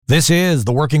This is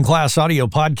the Working Class Audio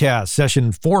Podcast,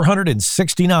 session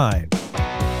 469.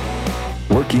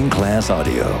 Working Class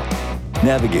Audio,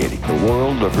 navigating the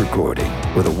world of recording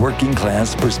with a working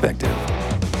class perspective.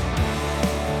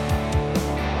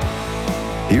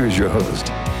 Here's your host,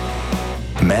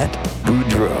 Matt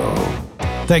Boudreau.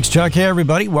 Thanks, Chuck. Hey,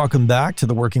 everybody. Welcome back to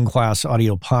the Working Class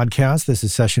Audio Podcast. This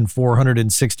is session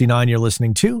 469 you're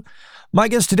listening to. My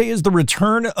guest today is the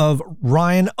return of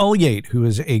Ryan Ulyate, who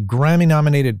is a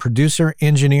Grammy-nominated producer,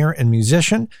 engineer, and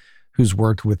musician who's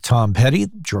worked with Tom Petty,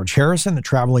 George Harrison, the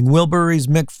Traveling Wilburys,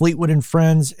 Mick Fleetwood and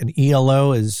Friends, and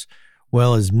ELO, as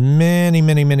well as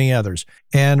many others.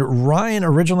 And Ryan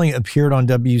originally appeared on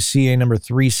WCA number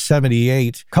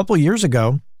 378 a couple of years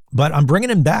ago, but I'm bringing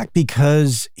him back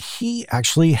because he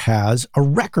actually has a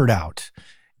record out,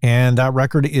 and that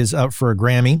record is up for a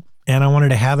Grammy. And I wanted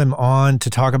to have him on to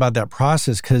talk about that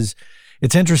process because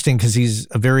it's interesting because he's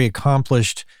a very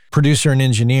accomplished producer and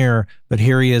engineer, but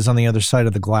here he is on the other side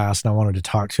of the glass, and I wanted to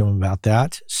talk to him about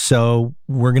that. So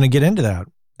we're going to get into that,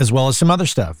 as well as some other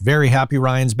stuff. Very happy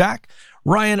Ryan's back.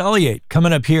 Ryan Ulyate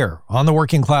coming up here on the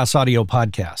Working Class Audio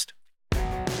Podcast.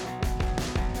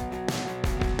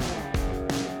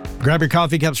 Grab your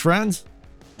coffee cups, friends.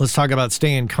 Let's talk about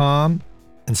staying calm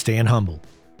and staying humble.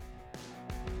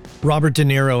 Robert De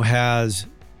Niro has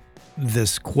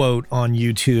this quote on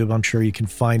YouTube. I'm sure you can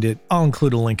find it. I'll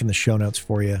include a link in the show notes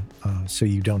for you so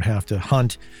you don't have to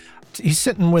hunt. He's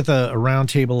sitting with a round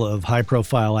table of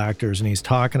high-profile actors, and he's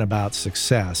talking about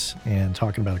success and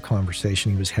talking about a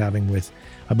conversation he was having with,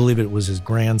 I believe it was his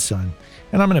grandson.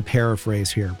 And I'm going to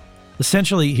paraphrase here.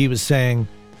 Essentially, he was saying,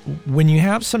 when you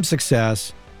have some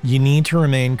success, you need to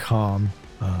remain calm.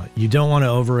 You don't want to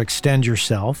overextend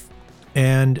yourself.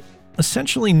 And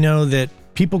essentially know that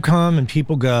people come and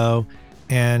people go,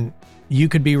 and you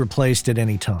could be replaced at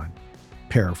any time.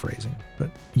 Paraphrasing, but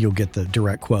you'll get the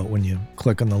direct quote when you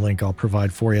click on the link I'll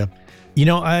provide for you. You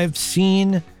know, I've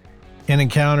seen and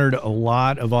encountered a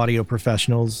lot of audio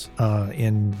professionals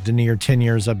in the near 10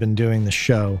 years I've been doing the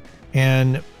show.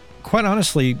 And quite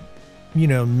honestly, you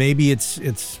know, maybe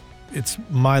it's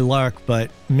my luck,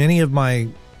 but many of my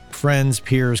friends,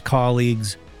 peers,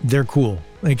 colleagues, they're cool.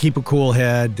 They keep a cool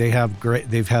head.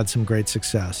 They've had some great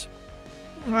success.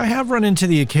 I have run into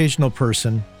the occasional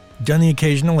person, done the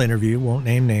occasional interview, won't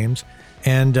name names,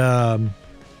 and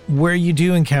where you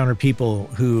do encounter people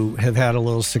who have had a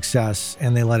little success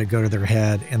and they let it go to their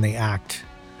head and they act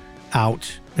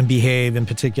out and behave in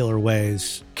particular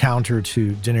ways, counter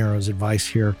to De Niro's advice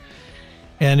here.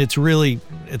 And it's really,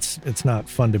 it's not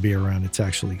fun to be around. It's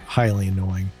actually highly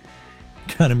annoying.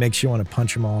 Kind of makes you want to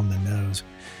punch them all in the nose.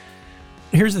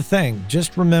 Here's the thing,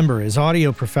 just remember, as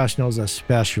audio professionals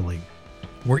especially,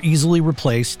 we're easily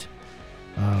replaced.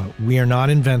 We are not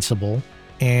invincible.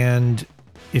 And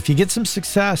if you get some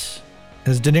success,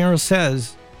 as De Niro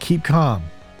says, keep calm,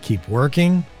 keep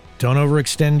working, don't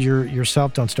overextend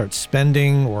yourself, don't start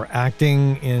spending or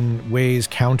acting in ways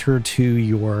counter to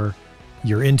your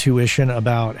intuition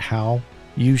about how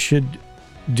you should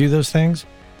do those things.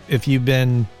 If you've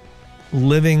been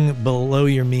living below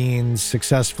your means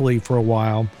successfully for a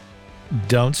while,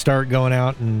 don't start going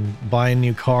out and buying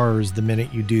new cars the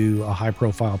minute you do a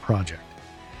high-profile project,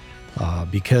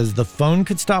 because the phone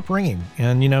could stop ringing.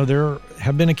 And, you know, there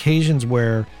have been occasions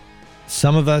where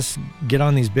some of us get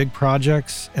on these big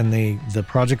projects and the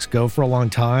projects go for a long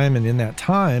time, and in that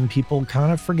time, people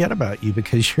kind of forget about you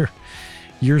because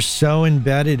you're so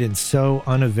embedded and so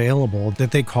unavailable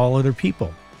that they call other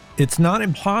people. It's not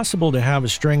impossible to have a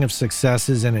string of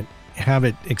successes and have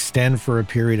it extend for a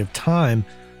period of time,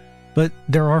 but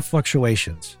there are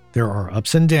fluctuations. There are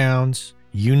ups and downs.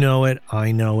 You know it.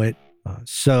 I know it.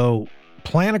 So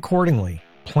plan accordingly.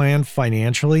 Plan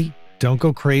financially. Don't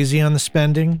go crazy on the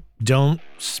spending. Don't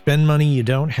spend money you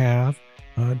don't have.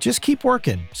 Just keep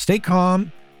working. Stay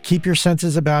calm. Keep your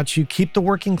senses about you. Keep the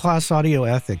working class audio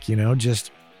ethic. You know,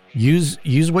 just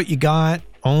use what you got.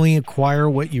 Only acquire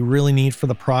what you really need for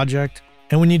the project.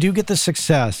 And when you do get the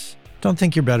success, don't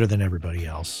think you're better than everybody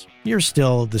else. You're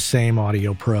still the same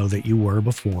audio pro that you were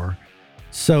before.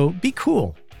 So be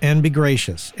cool and be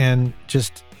gracious and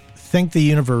just thank the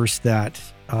universe that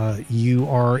you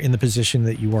are in the position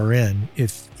that you are in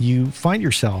if you find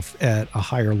yourself at a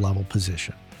higher level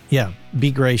position. Yeah,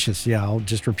 be gracious. Yeah, I'll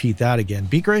just repeat that again.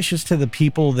 Be gracious to the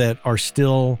people that are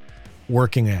still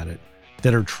working at it,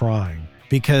 that are trying,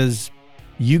 because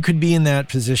you could be in that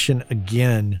position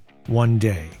again one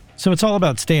day. So it's all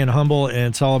about staying humble, and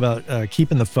it's all about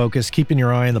keeping the focus, keeping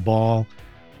your eye on the ball,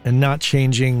 and not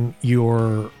changing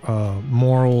your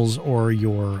morals or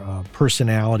your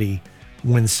personality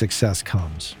when success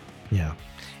comes. Yeah.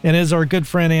 And as our good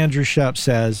friend Andrew Shep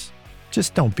says,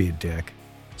 just don't be a dick.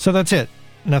 So that's it.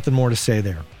 Nothing more to say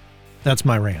there. That's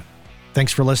my rant.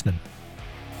 Thanks for listening.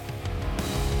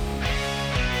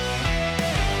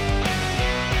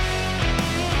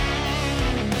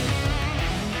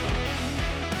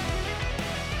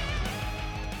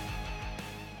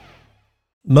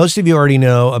 Most of you already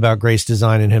know about Grace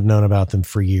Design and have known about them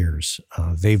for years.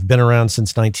 They've been around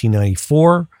since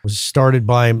 1994. It was started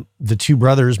by the two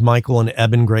brothers, Michael and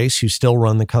Eben Grace, who still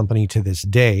run the company to this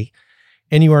day.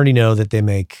 And you already know that they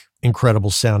make incredible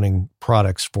sounding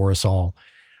products for us all.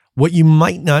 What you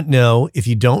might not know if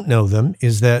you don't know them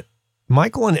is that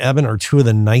Michael and Eben are two of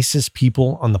the nicest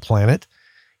people on the planet,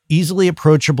 easily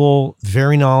approachable,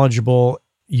 very knowledgeable.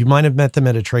 You might have met them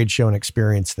at a trade show and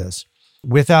experienced this.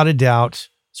 Without a doubt,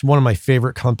 it's one of my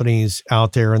favorite companies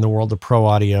out there in the world of pro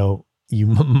audio. You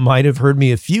might have heard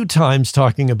me a few times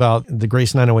talking about the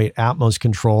Grace 908 ATMOS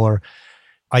controller.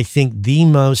 I think the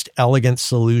most elegant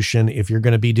solution, if you're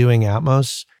going to be doing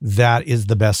ATMOS, that is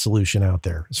the best solution out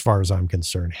there, as far as I'm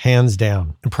concerned, hands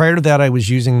down. And prior to that, I was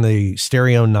using the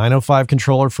Stereo 905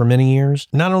 controller for many years.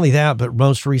 Not only that, but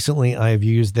most recently, I've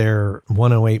used their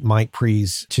 108 mic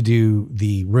pre's to do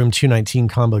the Room 219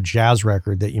 combo jazz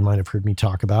record that you might have heard me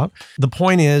talk about. The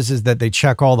point is that they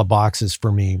check all the boxes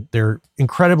for me. They're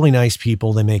incredibly nice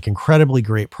people. They make incredibly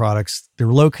great products. They're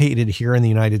located here in the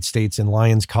United States in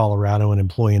Lyons, Colorado, and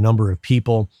employ a number of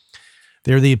people.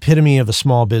 They're the epitome of a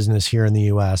small business here in the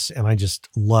US, and I just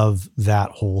love that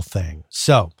whole thing.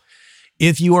 So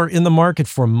if you are in the market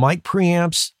for mic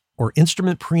preamps or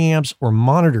instrument preamps or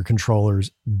monitor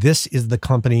controllers, this is the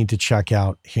company to check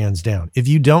out, hands down. If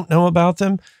you don't know about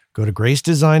them, go to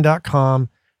gracedesign.com,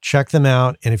 check them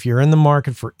out. And if you're in the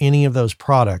market for any of those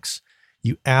products,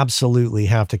 you absolutely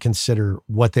have to consider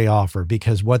what they offer,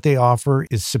 because what they offer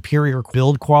is superior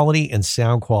build quality and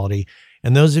sound quality.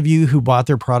 And those of you who bought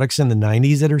their products in the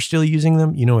 90s that are still using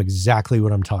them, you know exactly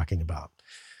what I'm talking about.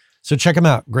 So check them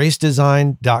out,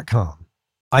 gracedesign.com.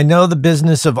 I know the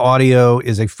business of audio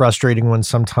is a frustrating one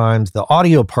sometimes. The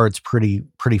audio part's pretty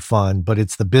fun, but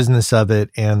it's the business of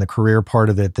it and the career part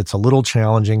of it that's a little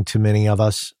challenging to many of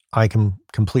us. I can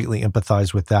completely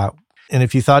empathize with that. And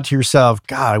if you thought to yourself,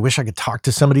 God, I wish I could talk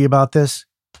to somebody about this,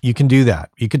 you can do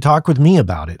that. You could talk with me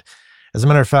about it. As a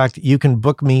matter of fact, you can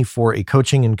book me for a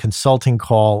coaching and consulting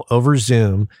call over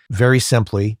Zoom very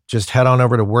simply. Just head on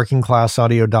over to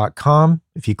workingclassaudio.com.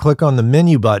 If you click on the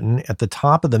menu button at the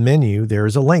top of the menu, there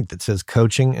is a link that says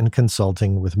Coaching and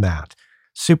Consulting with Matt.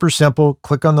 Super simple.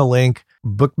 Click on the link,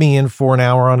 book me in for an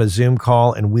hour on a Zoom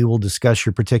call, and we will discuss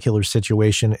your particular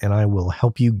situation, and I will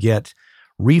help you get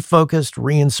refocused,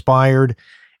 re-inspired,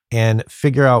 and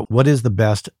figure out what is the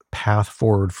best path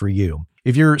forward for you.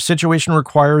 If your situation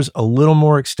requires a little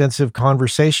more extensive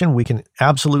conversation, we can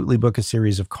absolutely book a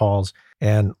series of calls.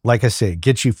 And like I say,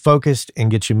 get you focused and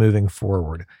get you moving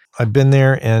forward. I've been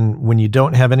there, and when you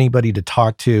don't have anybody to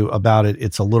talk to about it,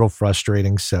 it's a little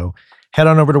frustrating. So head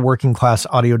on over to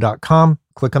workingclassaudio.com,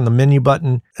 click on the menu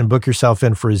button, and book yourself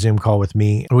in for a Zoom call with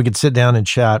me. And we could sit down and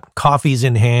chat, coffee's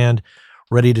in hand,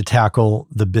 ready to tackle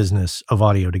the business of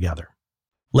audio together.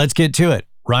 Let's get to it.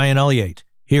 Ryan Ulyate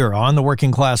here on the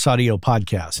Working Class Audio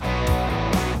Podcast.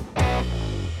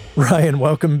 Ryan,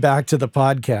 welcome back to the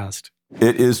podcast.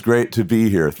 It is great to be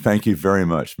here. Thank you very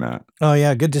much, Matt. Oh,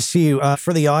 yeah. Good to see you.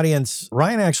 For the audience,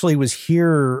 Ryan actually was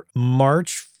here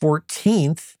March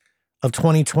 14th of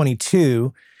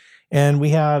 2022, and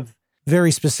we have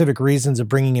very specific reasons of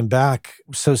bringing him back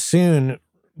so soon,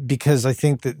 because I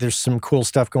think that there's some cool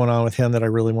stuff going on with him that I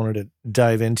really wanted to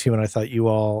dive into, and I thought you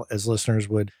all as listeners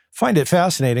would find it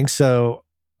fascinating. So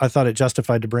I thought it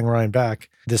justified to bring Ryan back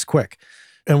this quick.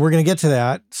 And we're going to get to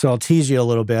that, so I'll tease you a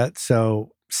little bit.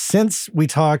 So since we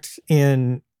talked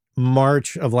in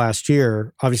March of last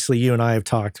year, obviously you and I have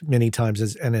talked many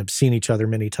times and have seen each other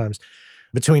many times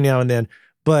between now and then.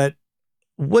 But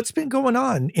what's been going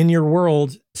on in your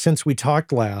world since we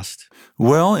talked last?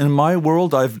 Well, in my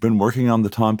world, I've been working on the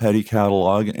Tom Petty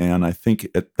catalog, and I think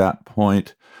at that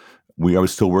point, I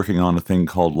was still working on a thing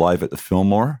called Live at the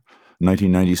Fillmore,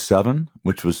 1997,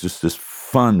 which was just this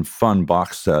fun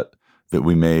box set that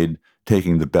we made,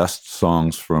 taking the best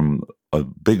songs from a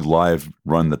big live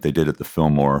run that they did at the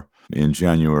Fillmore in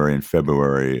January and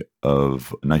February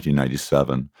of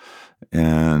 1997.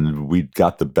 And we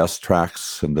got the best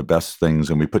tracks and the best things,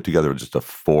 and we put together just a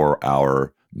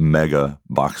 4-hour mega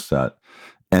box set.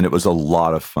 And it was a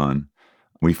lot of fun.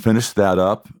 We finished that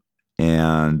up,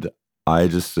 and I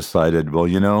just decided,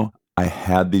 well, I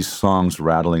had these songs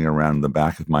rattling around in the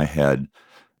back of my head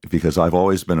because I've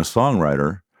always been a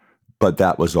songwriter, But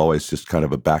that was always just kind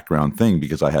of a background thing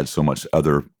because I had so much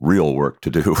other real work to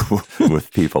do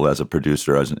with people as a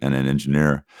producer and an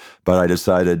engineer. But I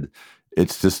decided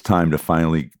it's just time to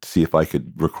finally see if I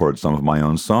could record some of my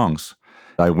own songs.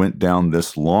 I went down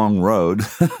this long road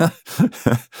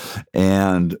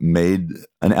and made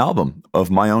an album of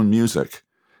my own music,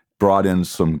 brought in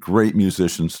some great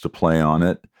musicians to play on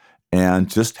it, and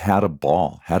just had a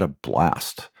ball, had a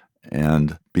blast.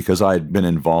 And because I had been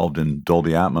involved in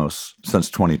Dolby Atmos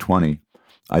since 2020,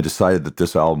 I decided that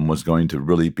this album was going to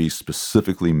really be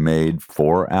specifically made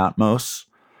for Atmos,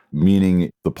 meaning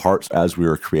the parts as we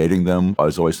were creating them, I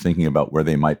was always thinking about where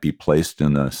they might be placed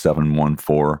in the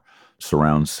 714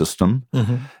 surround system.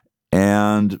 Mm-hmm.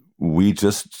 And we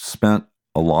just spent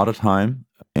a lot of time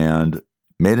and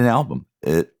made an album.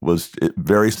 It was a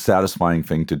very satisfying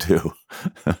thing to do.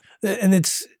 And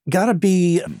it's got to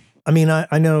be, I mean,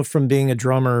 I know from being a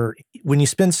drummer, when you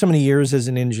spend so many years as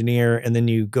an engineer and then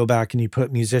you go back and you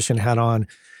put musician hat on,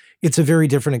 it's a very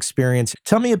different experience.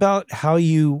 Tell me about how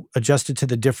you adjusted to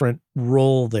the different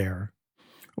role there.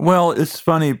 Well, it's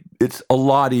funny. It's a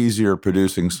lot easier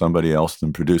producing somebody else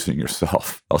than producing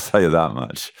yourself. I'll tell you that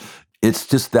much. It's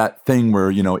just that thing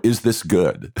where, is this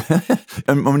good?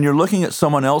 And when you're looking at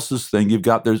someone else's thing,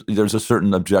 there's a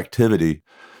certain objectivity.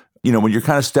 When you're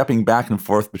kind of stepping back and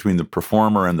forth between the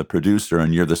performer and the producer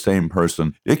and you're the same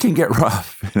person, it can get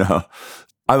rough,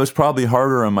 I was probably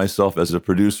harder on myself as a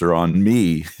producer on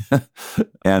me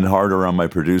and harder on my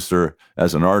producer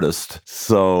as an artist.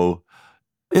 So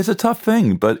it's a tough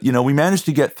thing, but, we managed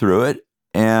to get through it,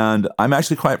 and I'm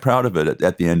actually quite proud of it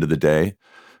at the end of the day.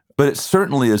 But it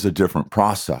certainly is a different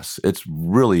process. It's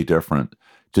really different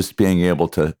just being able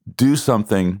to do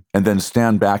something and then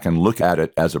stand back and look at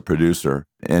it as a producer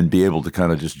and be able to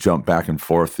kind of just jump back and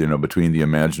forth, between the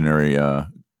imaginary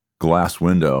glass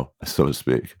window, so to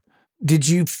speak. Did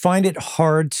you find it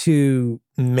hard to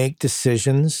make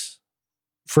decisions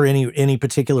for any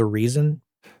particular reason?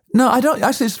 No, I don't.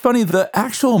 Actually, it's funny. The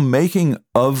actual making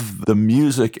of the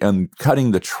music and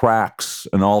cutting the tracks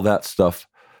and all that stuff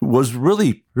was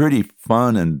really pretty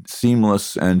fun and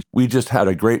seamless, and we just had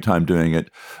a great time doing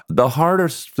it. The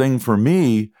hardest thing for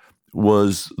me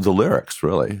was the lyrics,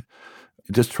 really.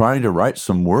 Just trying to write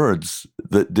some words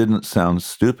that didn't sound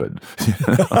stupid.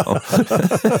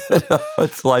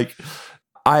 It's like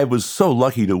I was so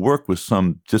lucky to work with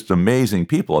some just amazing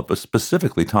people, but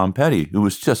specifically Tom Petty, who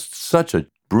was just such a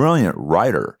brilliant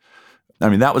writer. I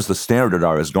mean, that was the standard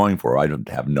I was going for. I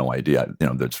have no idea.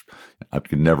 I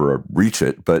could never reach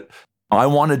it, but I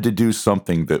wanted to do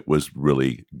something that was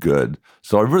really good.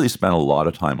 So I really spent a lot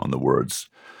of time on the words.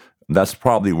 That's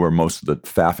probably where most of the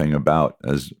faffing about,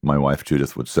 as my wife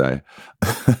Judith would say,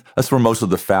 that's where most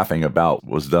of the faffing about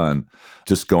was done.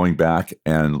 Just going back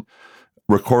and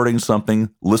recording something,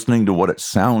 listening to what it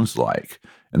sounds like.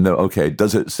 And okay,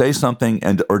 does it say something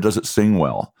or does it sing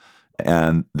well?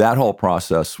 And that whole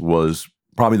process was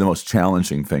probably the most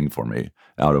challenging thing for me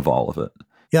out of all of it.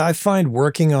 Yeah, I find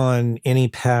working on any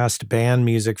past band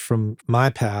music from my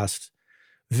past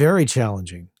very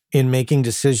challenging in making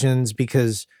decisions,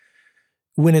 because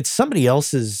when it's somebody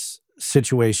else's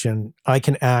situation, I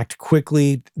can act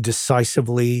quickly,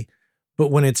 decisively,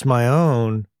 but when it's my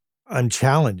own, I'm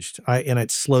challenged and it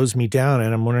slows me down.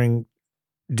 And I'm wondering,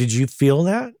 did you feel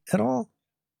that at all?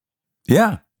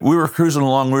 Yeah. We were cruising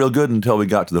along real good until we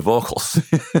got to the vocals.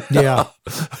 Yeah.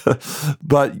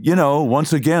 But,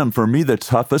 once again, for me, the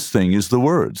toughest thing is the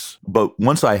words. But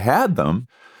once I had them,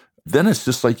 then it's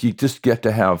just like you just get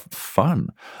to have fun.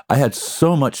 I had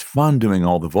so much fun doing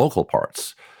all the vocal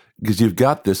parts because you've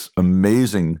got this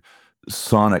amazing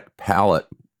sonic palette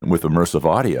with immersive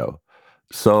audio.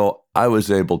 So I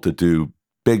was able to do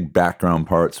big background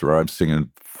parts where I'm singing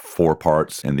 4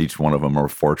 parts, and each one of them are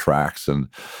 4 tracks, and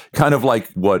kind of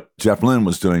like what Jeff Lynne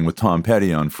was doing with Tom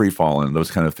Petty on Free Fall and those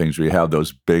kind of things where you have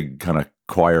those big kind of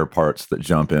choir parts that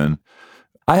jump in.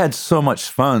 I had so much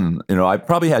fun. I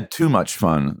probably had too much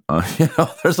fun.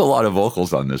 There's a lot of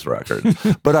vocals on this record,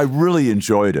 but I really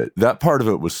enjoyed it. That part of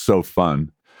it was so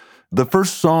fun. The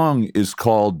first song is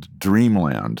called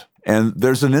Dreamland, and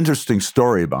there's an interesting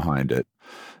story behind it.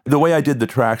 The way I did the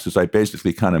tracks is I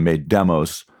basically kind of made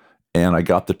demos, and I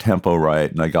got the tempo right,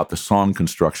 and I got the song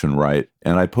construction right,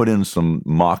 and I put in some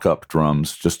mock-up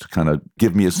drums just to kind of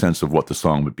give me a sense of what the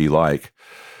song would be like.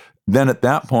 Then at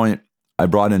that point, I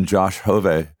brought in Josh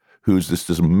Hove, who's this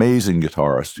amazing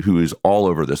guitarist who is all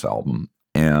over this album,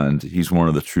 and he's one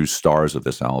of the true stars of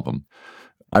this album.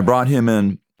 I brought him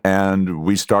in, and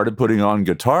we started putting on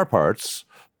guitar parts,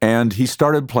 and he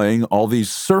started playing all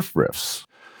these surf riffs.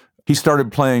 he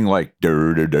started playing like,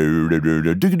 all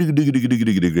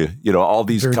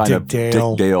these Very kind Dick of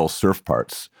Dale. Dick Dale surf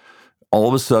parts. All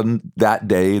of a sudden, that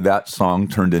day, that song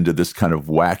turned into this kind of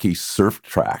wacky surf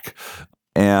track.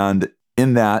 And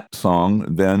in that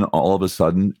song, then all of a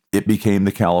sudden, it became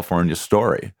the California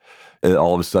story.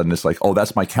 All of a sudden, it's like, oh,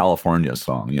 that's my California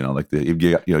song. Like the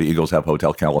Eagles have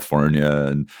Hotel California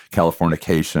and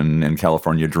Californication and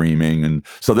California Dreaming. And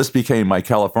so this became my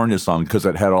California song because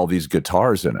it had all these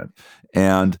guitars in it.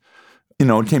 And,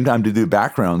 it came time to do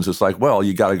backgrounds. It's like, well,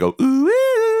 you got to go, ooh,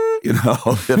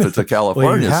 if it's a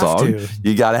California song,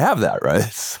 you got to have that, right?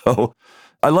 So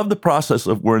I love the process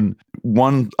of when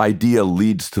one idea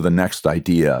leads to the next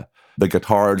idea. The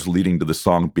guitars leading to the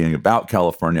song being about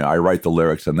California. I write the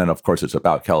lyrics, and then, of course, it's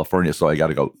about California, so I got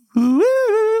to go,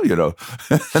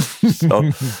 So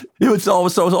it was all of a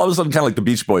sudden kind of like the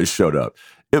Beach Boys showed up.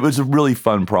 It was a really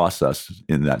fun process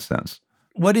in that sense.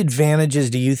 What advantages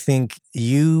do you think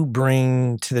you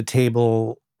bring to the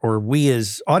table, or we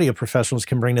as audio professionals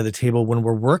can bring to the table when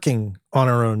we're working on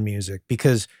our own music?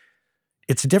 Because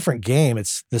it's a different game.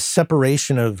 It's the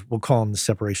separation of, we'll call them the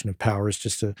separation of powers,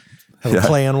 just to have a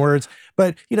play on words.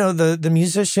 But, the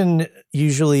musician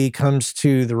usually comes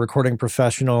to the recording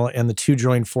professional and the two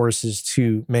join forces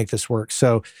to make this work.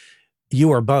 So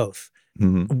you are both.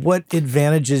 Mm-hmm. What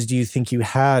advantages do you think you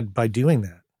had by doing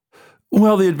that?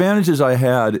 Well, the advantages I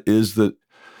had is that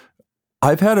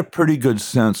I've had a pretty good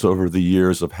sense over the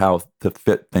years of how to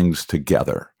fit things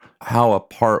together, how a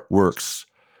part works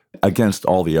against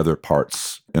all the other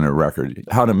parts in a record,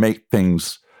 how to make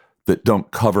things that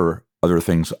don't cover other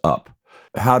things up,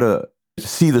 how to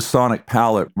see the sonic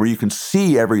palette where you can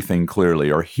see everything clearly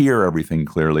or hear everything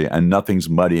clearly and nothing's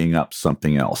muddying up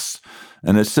something else.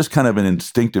 And it's just kind of an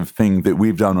instinctive thing that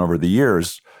we've done over the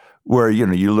years where,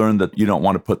 you learn that you don't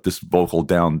want to put this vocal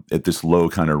down at this low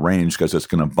kind of range because it's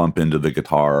going to bump into the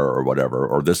guitar or whatever,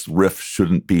 or this riff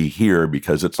shouldn't be here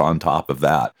because it's on top of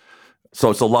that. So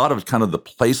it's a lot of kind of the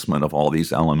placement of all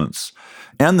these elements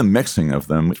and the mixing of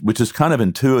them, which is kind of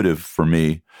intuitive for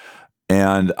me.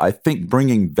 And I think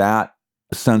bringing that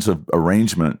sense of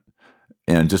arrangement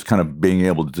and just kind of being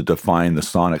able to define the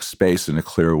sonic space in a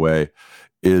clear way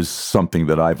is something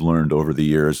that I've learned over the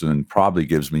years and probably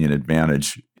gives me an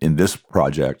advantage in this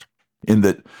project, in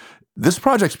that this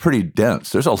project's pretty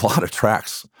dense. There's a lot of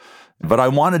tracks, but I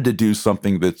wanted to do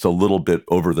something that's a little bit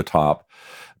over the top,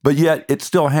 but yet it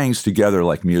still hangs together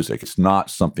like music. It's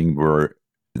not something where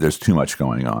there's too much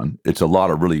going on. It's a lot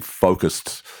of really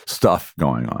focused stuff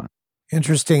going on.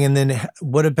 Interesting. And then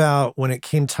what about when it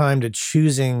came time to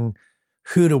choosing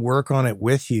who to work on it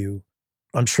with you?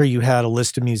 I'm sure you had a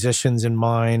list of musicians in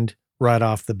mind right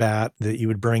off the bat that you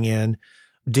would bring in.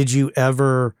 Did you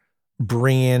ever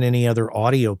bring in any other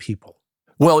audio people?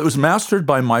 Well, it was mastered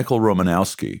by Michael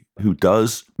Romanowski, who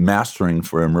does mastering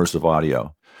for immersive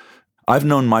audio. I've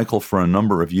known Michael for a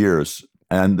number of years,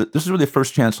 and this is really the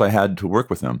first chance I had to work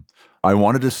with him. I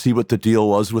wanted to see what the deal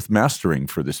was with mastering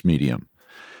for this medium.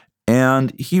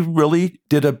 And he really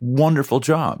did a wonderful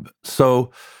job.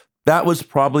 So that was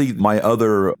probably my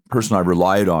other person I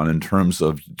relied on in terms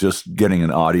of just getting an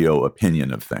audio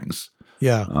opinion of things.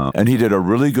 Yeah. And he did a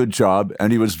really good job,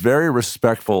 and he was very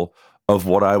respectful of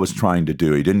what I was trying to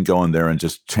do. He didn't go in there and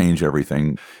just change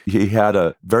everything. He had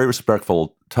a very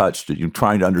respectful touch to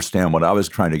trying to understand what I was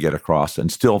trying to get across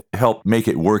and still help make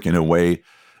it work in a way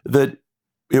that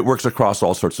it works across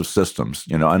all sorts of systems.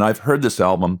 And I've heard this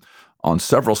album on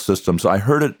several systems. I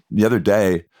heard it the other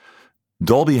day.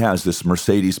 Dolby has this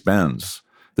Mercedes-Benz,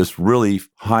 this really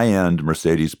high-end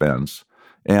Mercedes-Benz.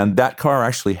 And that car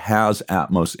actually has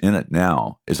ATMOS in it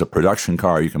now. It's a production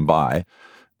car you can buy.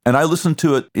 And I listened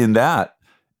to it in that,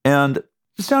 and it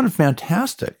sounded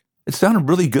fantastic. It sounded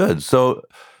really good. So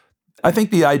I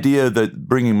think the idea that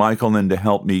bringing Michael in to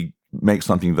help me make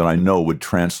something that I know would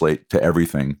translate to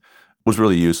everything was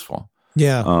really useful.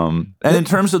 Yeah. And in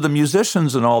terms of the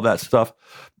musicians and all that stuff,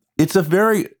 it's a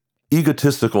very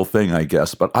egotistical thing, I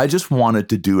guess, but I just wanted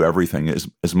to do everything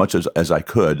as much as I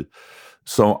could.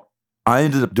 So I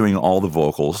ended up doing all the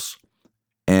vocals,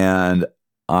 and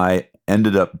I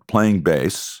ended up playing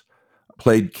bass,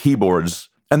 played keyboards.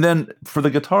 And then for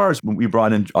the guitars, we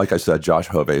brought in, like I said, Josh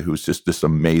Hove, who's just this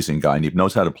amazing guy, and he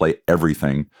knows how to play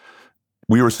everything.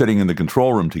 We were sitting in the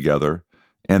control room together,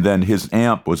 and then his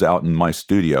amp was out in my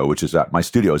studio, my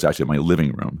studio is actually my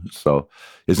living room. So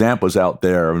his amp was out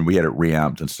there, and we had it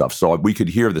reamped and stuff. So we could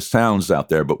hear the sounds out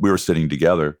there, but we were sitting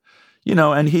together,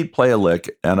 and he'd play a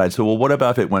lick, and I'd say, well, what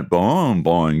about if it went boing,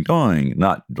 boing, doing,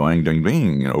 not doing, ding,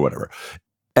 ding, whatever.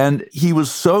 And he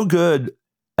was so good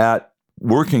at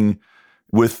working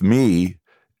with me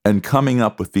and coming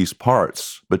up with these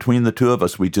parts. Between the two of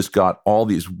us, we just got all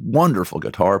these wonderful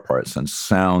guitar parts and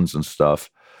sounds and stuff.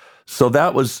 So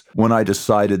that was when I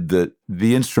decided that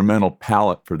the instrumental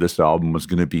palette for this album was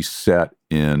going to be set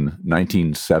in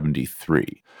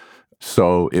 1973.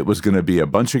 So it was going to be a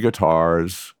bunch of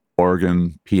guitars,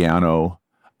 organ, piano.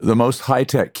 The most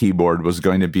high-tech keyboard was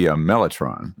going to be a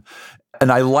Mellotron.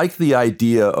 And I like the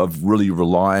idea of really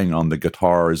relying on the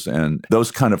guitars and those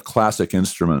kind of classic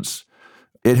instruments.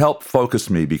 It helped focus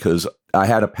me because I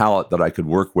had a palette that I could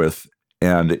work with,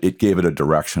 and it gave it a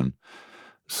direction.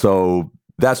 So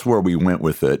that's where we went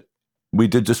with it. We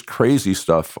did just crazy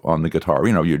stuff on the guitar.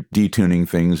 You know, you're detuning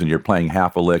things and you're playing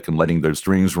half a lick and letting the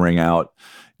strings ring out.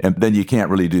 And then you can't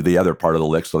really do the other part of the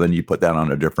lick. So then you put that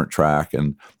on a different track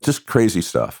and just crazy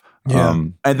stuff. Yeah.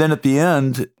 And then at the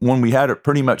end, when we had it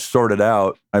pretty much sorted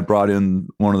out, I brought in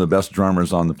one of the best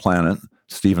drummers on the planet,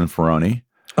 Stephen Ferroni.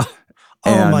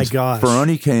 Oh my gosh.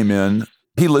 Ferroni came in,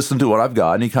 he listened to what I've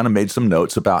got, and he kind of made some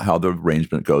notes about how the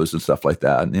arrangement goes and stuff like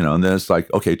that. And, and then it's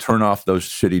like, okay, turn off those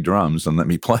shitty drums and let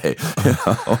me play.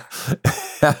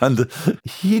 And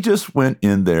he just went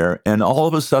in there, and all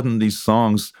of a sudden these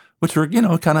songs, which were,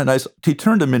 kind of nice, he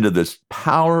turned them into this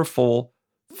powerful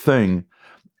thing.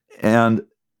 And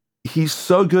he's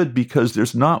so good because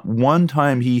there's not one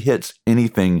time he hits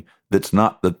anything that's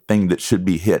not the thing that should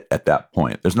be hit at that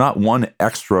point. There's not one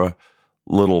extra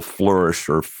little flourish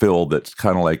or fill that's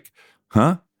kind of like,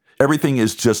 huh? Everything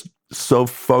is just so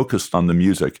focused on the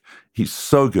music. He's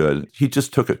so good. He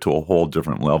just took it to a whole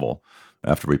different level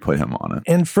after we put him on it.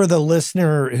 And for the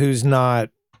listener who's not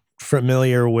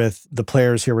familiar with the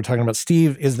players here we're talking about,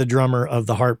 Steve is the drummer of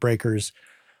the Heartbreakers,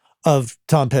 of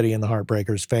Tom Petty and the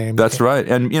Heartbreakers fame. That's right.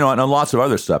 And, and lots of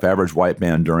other stuff. Average White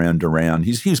Band, Duran Duran.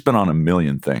 He's been on a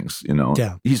million things,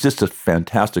 Yeah. He's just a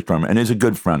fantastic drummer. And he's a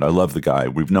good friend. I love the guy.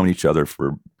 We've known each other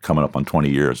for coming up on 20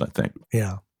 years, I think.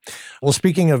 Yeah. Well,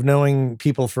 speaking of knowing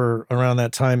people for around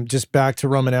that time, just back to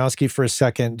Romanowski for a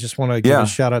second, just want to give a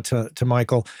shout out to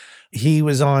Michael. He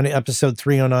was on episode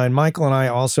 309. Michael and I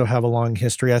also have a long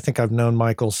history. I think I've known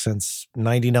Michael since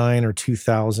 99 or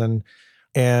 2000.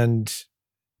 And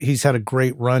he's had a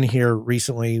great run here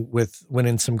recently with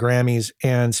winning some Grammys.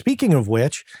 And speaking of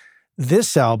which,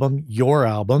 this album, your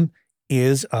album,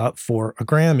 is up for a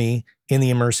Grammy in the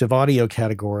immersive audio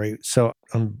category. So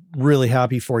I'm really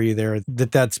happy for you there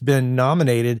that's been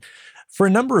nominated for a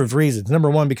number of reasons.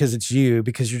 Number one, because it's you,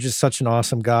 because you're just such an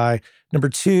awesome guy. Number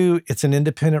two, it's an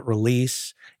independent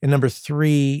release. And number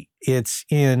three, it's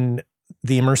in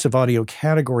the immersive audio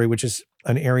category, which is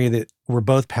an area that we're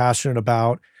both passionate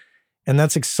about. And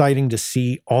that's exciting to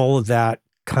see all of that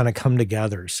kind of come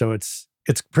together. So it's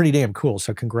pretty damn cool.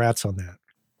 So congrats on that.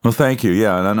 Well, thank you.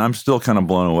 Yeah. And I'm still kind of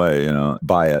blown away,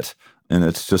 by it. And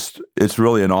it's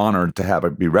really an honor to have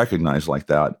it be recognized like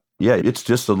that. Yeah. It's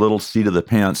just a little seat of the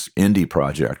pants indie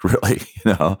project, really,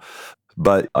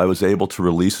 but I was able to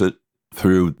release it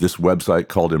through this website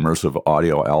called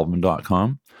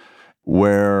immersiveaudioalbum.com,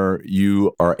 where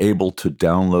you are able to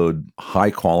download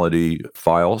high quality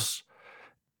files,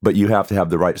 but you have to have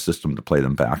the right system to play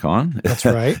them back on. That's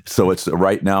right. So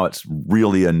right now it's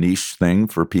really a niche thing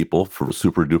for people for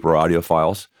super duper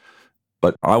audiophiles.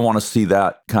 But I want to see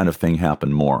that kind of thing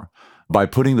happen more. By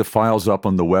putting the files up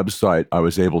on the website, I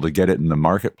was able to get it in the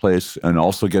marketplace and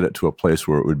also get it to a place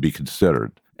where it would be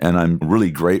considered. And I'm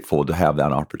really grateful to have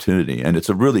that opportunity. And it's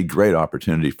a really great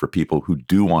opportunity for people who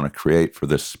do want to create for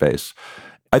this space.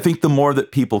 I think the more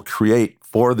that people create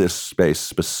for this space,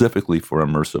 specifically for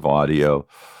immersive audio,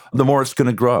 the more it's going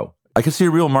to grow. I can see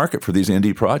a real market for these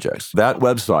indie projects. That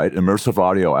website,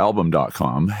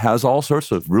 immersiveaudioalbum.com, has all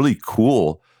sorts of really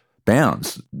cool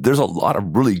bands. There's a lot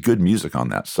of really good music on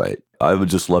that site. I would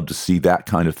just love to see that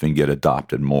kind of thing get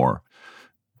adopted more.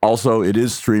 Also, it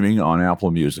is streaming on Apple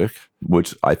Music,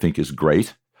 which I think is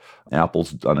great.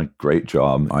 Apple's done a great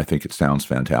job. I think it sounds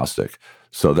fantastic.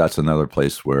 So that's another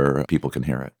place where people can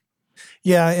hear it.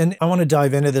 Yeah, and I want to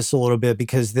dive into this a little bit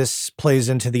because this plays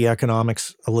into the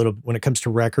economics a little when it comes to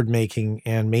record making.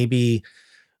 And maybe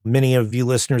many of you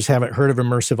listeners haven't heard of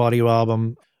Immersive Audio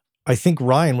Album. I think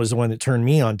Ryan was the one that turned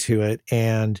me onto it.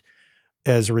 And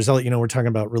as a result, we're talking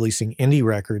about releasing indie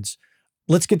records.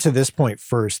 Let's get to this point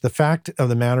first. The fact of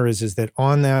the matter is that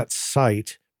on that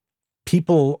site,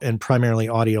 people, and primarily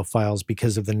audiophiles,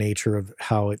 because of the nature of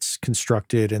how it's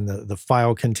constructed and the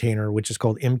file container, which is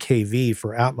called MKV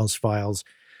for ATMOS files,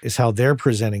 is how they're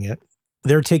presenting it.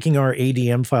 They're taking our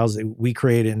ADM files that we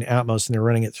created in ATMOS and they're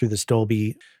running it through this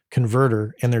Dolby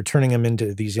converter and they're turning them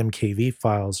into these MKV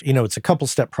files. It's a couple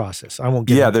step process. I won't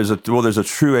get there's a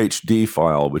true HD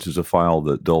file, which is a file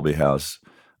that Dolby has.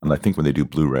 And I think when they do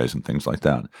Blu-rays and things like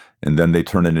that. And then they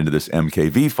turn it into this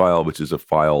MKV file, which is a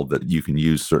file that you can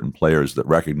use certain players that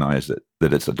recognize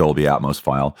that it's a Dolby Atmos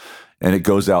file. And it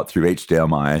goes out through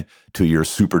HDMI to your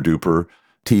super duper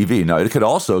TV. Now, it could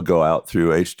also go out through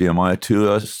HDMI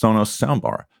to a Sonos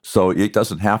soundbar. So it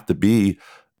doesn't have to be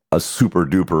a super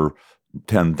duper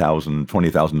 $10,000,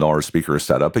 $20,000 speaker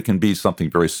setup. It can be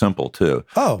something very simple too.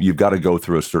 Oh, You've got to go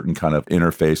through a certain kind of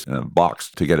interface and a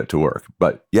box to get it to work.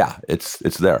 But yeah, it's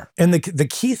there. and the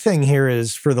key thing here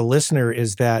is for the listener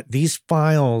is that these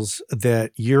files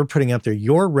that you're putting up there,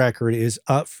 your record is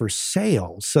up for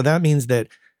sale. So that means that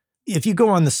if you go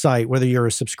on the site, whether you're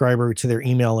a subscriber to their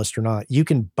email list or not, you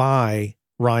can buy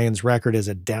Ryan's record as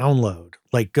a download,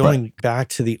 like going back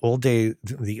to the old days,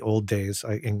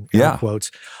 in air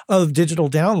quotes, of digital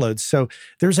downloads. So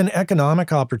there's an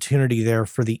economic opportunity there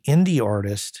for the indie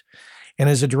artist. And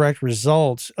as a direct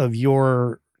result of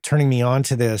your turning me on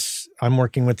to this, I'm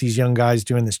working with these young guys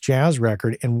doing this jazz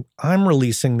record, and I'm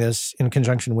releasing this in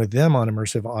conjunction with them on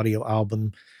Immersive Audio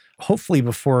album, hopefully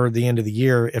before the end of the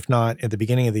year, if not at the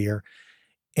beginning of the year.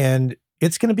 And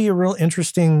it's going to be a real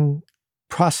interesting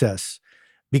process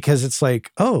because it's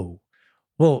like, oh,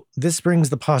 well, this brings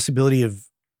the possibility of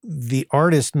the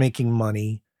artist making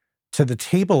money to the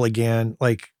table again.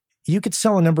 Like you could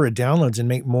sell a number of downloads and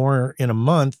make more in a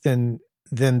month than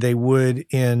they would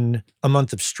in a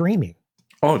month of streaming.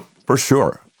 Oh, for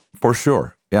sure. For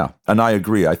sure. Yeah. And I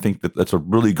agree. I think that that's a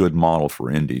really good model for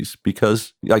indies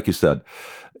because, like you said,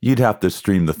 you'd have to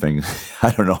stream the thing, I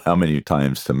don't know how many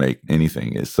times to make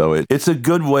anything. So it's a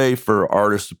good way for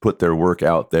artists to put their work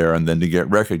out there and then to get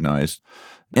recognized.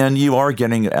 And you are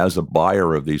getting, as a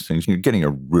buyer of these things, you're getting a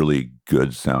really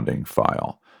good sounding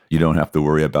file. You don't have to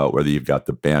worry about whether you've got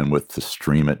the bandwidth to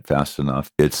stream it fast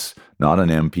enough. It's not an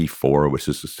MP4, which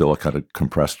is still a kind of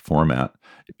compressed format.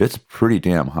 It's pretty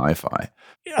damn hi-fi.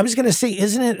 I was going to say,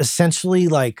 isn't it essentially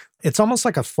like, it's almost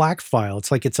like a FLAC file.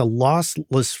 It's like it's a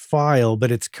lossless file,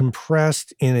 but it's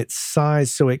compressed in its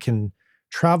size so it can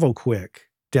travel quick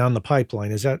down the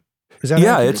pipeline. Is that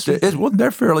yeah, well, they're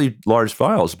fairly large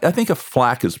files. I think a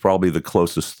FLAC is probably the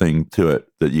closest thing to it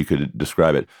that you could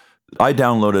describe it. I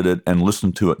downloaded it and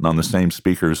listened to it on the same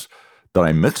speakers that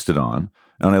I mixed it on,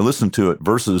 and I listened to it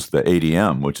versus the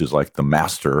ADM, which is like the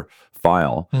master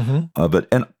file. And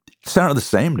it sounded the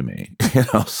same to me,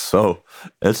 so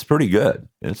it's pretty good.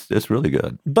 It's really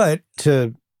good. But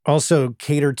to also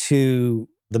cater to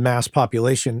the mass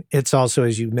population, it's also,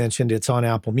 as you mentioned, it's on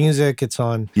Apple Music, it's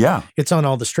on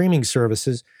all the streaming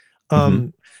services.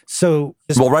 So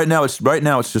right now it's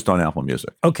just on Apple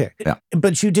Music. Okay. Yeah.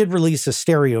 But you did release a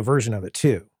stereo version of it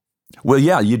too. Well,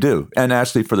 yeah, you do. And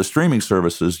actually for the streaming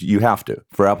services, you have to.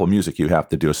 For Apple Music, you have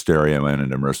to do a stereo and an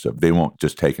immersive. They won't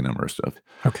just take an immersive.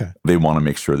 Okay. They want to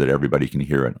make sure that everybody can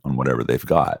hear it on whatever they've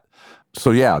got.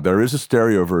 So yeah, there is a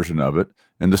stereo version of it,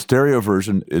 and the stereo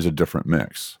version is a different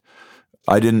mix.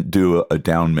 I didn't do a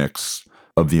down mix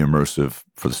of the immersive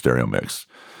for the stereo mix.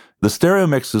 The stereo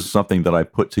mix is something that I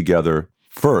put together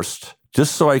first,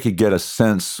 just so I could get a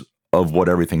sense of what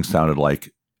everything sounded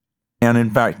like. And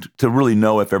in fact, to really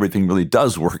know if everything really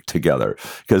does work together,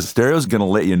 because stereo is going to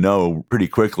let you know pretty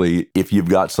quickly if you've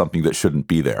got something that shouldn't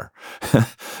be there.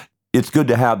 It's good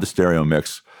to have the stereo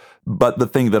mix. But the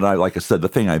thing that the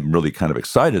thing I'm really kind of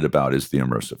excited about is the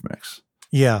immersive mix.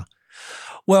 Yeah.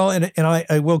 Well, and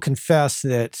I will confess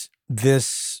that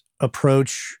this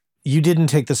approach, you didn't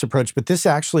take this approach, but this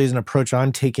actually is an approach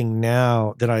I'm taking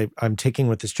now that I'm taking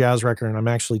with this jazz record, and I'm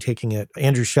actually taking it.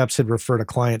 Andrew Sheps had referred a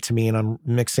client to me, and I'm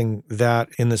mixing that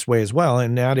in this way as well.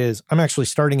 And that is, I'm actually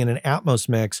starting in an Atmos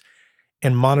mix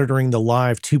and monitoring the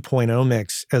live 2.0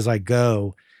 mix as I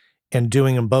go and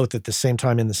doing them both at the same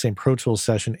time in the same Pro Tools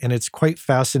session. And it's quite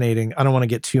fascinating. I don't want to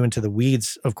get too into the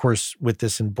weeds, of course, with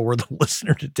this and bore the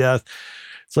listener to death.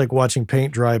 It's like watching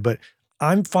paint dry, but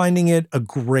I'm finding it a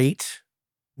great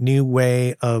new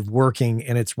way of working,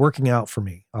 and it's working out for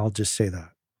me. I'll just say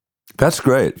that. That's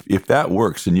great. If that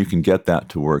works and you can get that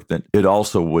to work, then it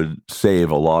also would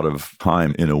save a lot of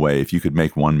time in a way if you could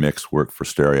make one mix work for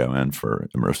stereo and for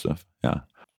immersive. Yeah.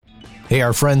 Hey,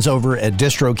 our friends over at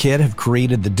DistroKid have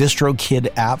created the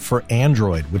DistroKid app for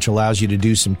Android, which allows you to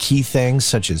do some key things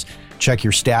such as check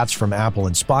your stats from Apple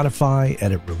and Spotify,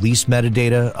 edit release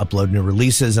metadata, upload new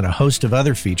releases, and a host of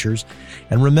other features.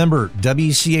 And remember,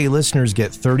 WCA listeners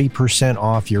get 30%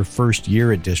 off your first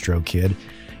year at DistroKid.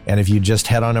 And if you just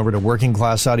head on over to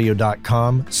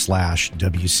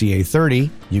workingclassaudio.com/WCA30,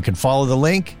 you can follow the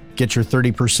link, get your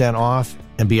 30% off,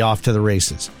 and be off to the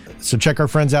races. So check our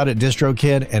friends out at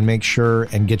DistroKid and make sure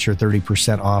and get your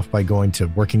 30% off by going to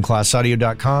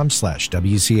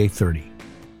workingclassaudio.com/WCA30.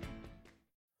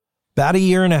 About a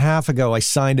year and a half ago, I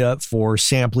signed up for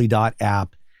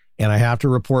Samply.app, and I have to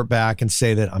report back and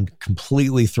say that I'm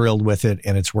completely thrilled with it,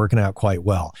 and it's working out quite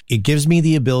well. It gives me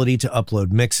the ability to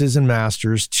upload mixes and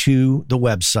masters to the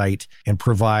website and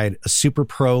provide a super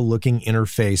pro-looking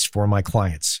interface for my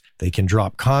clients. They can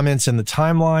drop comments in the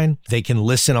timeline. They can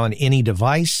listen on any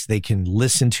device. They can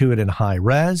listen to it in high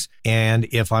res. And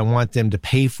if I want them to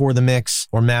pay for the mix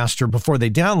or master before they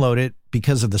download it,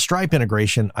 because of the Stripe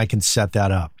integration, I can set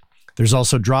that up. There's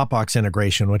also Dropbox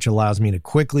integration, which allows me to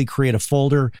quickly create a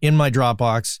folder in my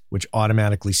Dropbox, which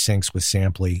automatically syncs with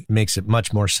Samply, makes it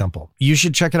much more simple. You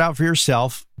should check it out for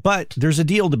yourself, but there's a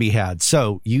deal to be had.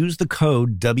 So use the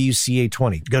code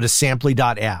WCA20. Go to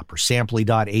Samply.app or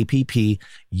Samply.app.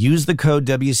 Use the code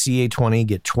WCA20,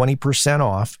 get 20%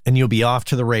 off, and you'll be off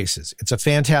to the races. It's a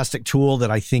fantastic tool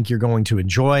that I think you're going to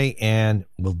enjoy and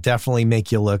will definitely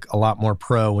make you look a lot more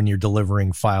pro when you're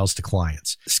delivering files to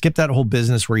clients. Skip that whole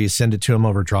business where you send it to them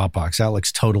over Dropbox. That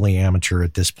looks totally amateur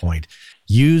at this point.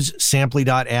 Use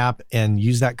Samply.app and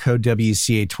use that code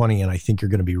WCA20, and I think you're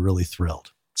going to be really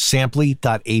thrilled.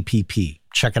 Samply.app.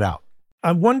 Check it out.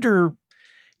 I wonder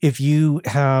if you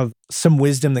have some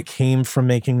wisdom that came from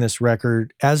making this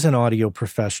record as an audio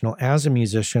professional, as a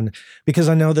musician, because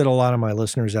I know that a lot of my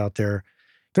listeners out there,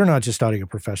 they're not just audio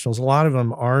professionals. A lot of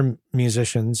them are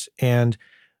musicians, and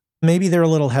maybe they're a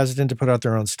little hesitant to put out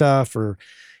their own stuff. Or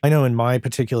I know in my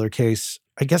particular case,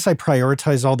 I guess I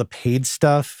prioritize all the paid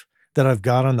stuff that I've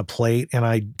got on the plate, and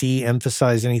I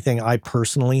de-emphasize anything I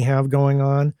personally have going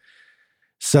on.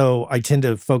 So I tend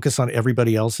to focus on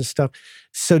everybody else's stuff.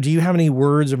 So do you have any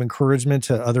words of encouragement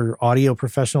to other audio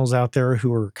professionals out there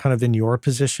who are kind of in your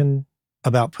position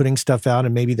about putting stuff out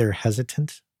and maybe they're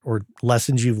hesitant, or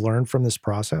lessons you've learned from this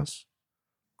process?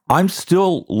 I'm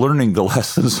still learning the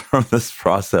lessons from this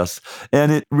process,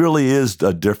 and it really is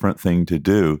a different thing to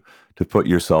do, to put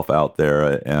yourself out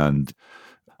there. And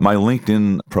my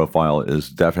LinkedIn profile is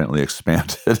definitely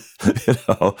expanded,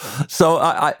 So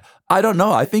I don't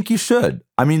know. I think you should.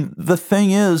 I mean, the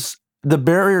thing is, the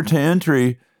barrier to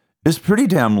entry is pretty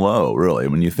damn low, really,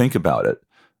 when you think about it.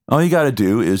 All you got to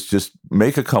do is just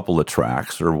make a couple of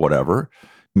tracks or whatever,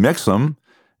 mix them,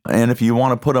 and if you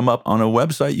want to put them up on a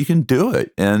website, you can do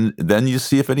it. And then you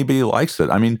see if anybody likes it.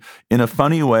 I mean, in a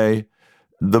funny way,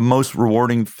 the most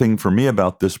rewarding thing for me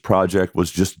about this project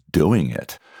was just doing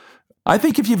it. I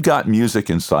think if you've got music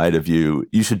inside of you,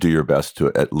 you should do your best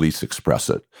to at least express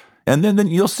it. And then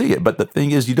you'll see it. But the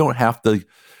thing is, you don't have to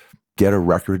get a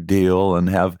record deal and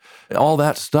have all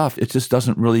that stuff. It just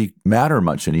doesn't really matter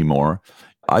much anymore.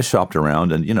 I shopped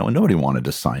around and, nobody wanted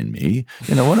to sign me.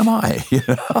 What am I?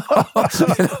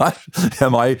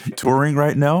 Am I touring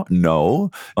right now? No.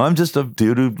 I'm just a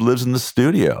dude who lives in the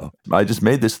studio. I just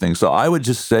made this thing. So I would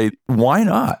just say, why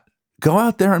not? Go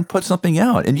out there and put something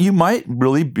out. And you might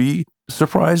really be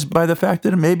surprised by the fact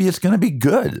that maybe it's going to be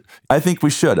good. I think we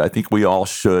should. I think we all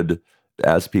should,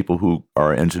 as people who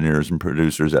are engineers and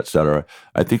producers, et cetera.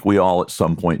 I think we all at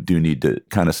some point do need to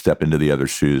kind of step into the other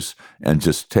shoes and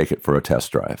just take it for a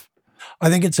test drive. I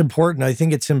think it's important. I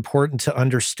think it's important to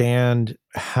understand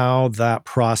how that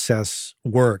process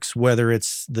works, whether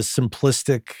it's the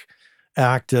simplistic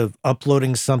act of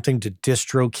uploading something to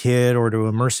DistroKid or to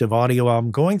Immersive Audio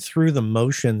Album, going through the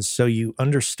motions so you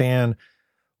understand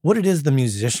what it is the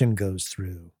musician goes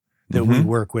through that we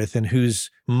work with and whose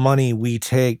money we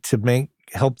take to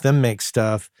help them make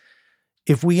stuff.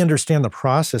 If we understand the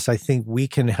process, I think we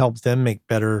can help them make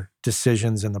better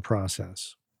decisions in the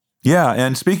process. Yeah,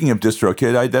 and speaking of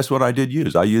DistroKid, that's what I did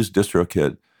use. I used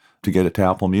DistroKid to get it to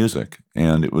Apple Music,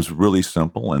 and it was really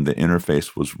simple, and the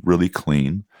interface was really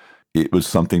clean. It was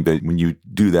something that when you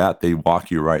do that, they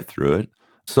walk you right through it.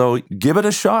 So give it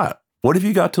a shot. What have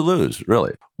you got to lose,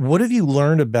 really? What have you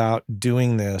learned about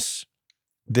doing this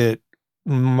that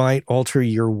might alter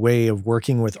your way of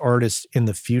working with artists in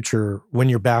the future when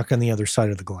you're back on the other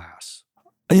side of the glass?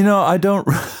 I don't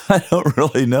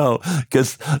really know,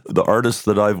 because the artists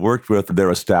that I've worked with,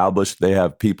 they're established. They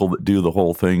have people that do the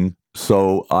whole thing.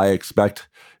 So I expect,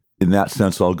 in that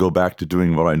sense, I'll go back to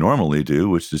doing what I normally do,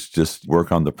 which is just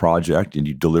work on the project and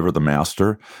you deliver the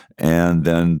master. And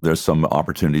then there's some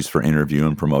opportunities for interview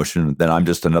and promotion. Then I'm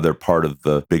just another part of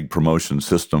the big promotion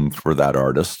system for that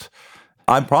artist.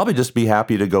 I'd probably just be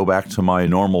happy to go back to my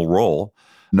normal role,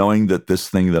 knowing that this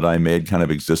thing that I made kind of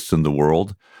exists in the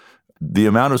world. The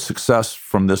amount of success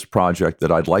from this project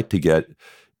that I'd like to get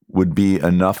would be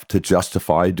enough to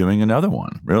justify doing another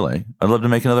one, really. I'd love to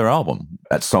make another album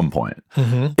at some point.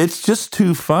 It's just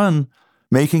too fun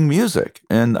making music.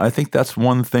 And I think that's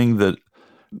one thing that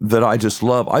that I just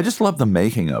love. I just love the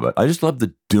making of it. I just love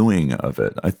the doing of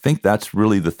it. I think that's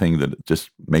really the thing that just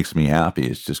makes me happy,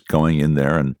 is just going in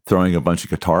there and throwing a bunch of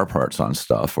guitar parts on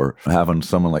stuff, or having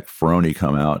someone like Ferroni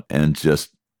come out and just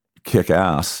kick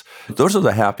ass. Those are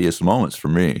the happiest moments for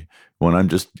me, when I'm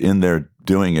just in there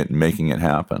doing it and making it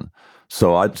happen.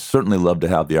 So I'd certainly love to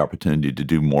have the opportunity to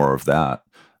do more of that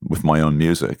with my own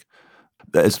music.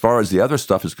 As far as the other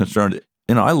stuff is concerned,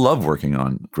 I love working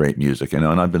on great music, and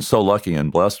I've been so lucky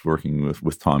and blessed working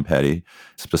with Tom Petty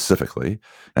specifically,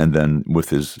 and then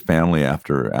with his family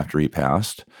after he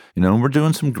passed. We're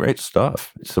doing some great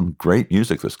stuff, some great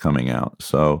music that's coming out.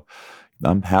 So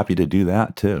I'm happy to do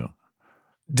that too.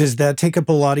 Does that take up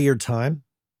a lot of your time,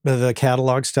 the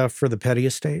catalog stuff for the Petty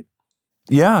estate?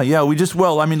 Yeah.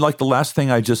 Like the last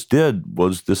thing I just did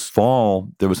was this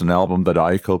fall, there was an album that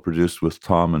I co-produced with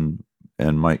Tom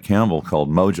and Mike Campbell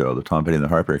called Mojo, the Tom Petty and the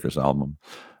Heartbreakers album.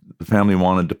 The family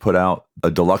wanted to put out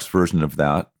a deluxe version of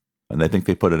that, and I think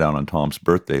they put it out on Tom's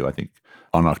birthday, I think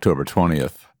on October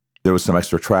 20th. There was some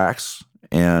extra tracks,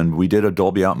 and we did a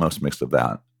Dolby Atmos mix of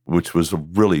that, which was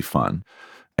really fun.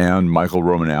 And Michael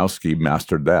Romanowski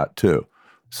mastered that too.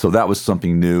 So that was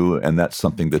something new, and that's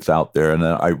something that's out there. And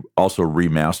then I also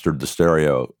remastered the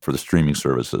stereo for the streaming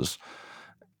services.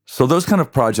 So those kind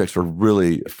of projects are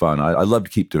really fun. I love to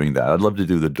keep doing that. I'd love to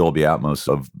do the Dolby Atmos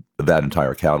of that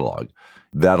entire catalog.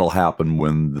 That'll happen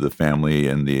when the family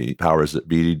and the powers that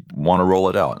be want to roll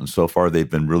it out. And so far, they've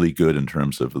been really good in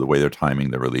terms of the way they're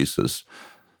timing the releases.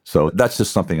 So that's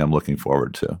just something I'm looking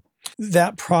forward to.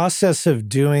 That process of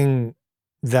doing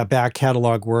that back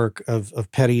catalog work of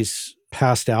Petty's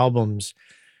past albums,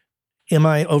 am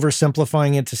I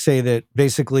oversimplifying it to say that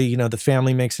basically, the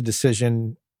family makes a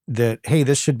decision that, hey,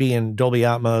 this should be in Dolby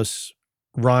Atmos.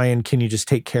 Ryan, can you just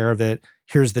take care of it?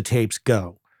 Here's the tapes,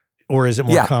 go. Or is it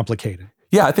more complicated?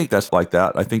 Yeah, I think that's like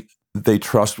that. I think they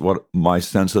trust what my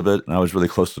sense of it. And I was really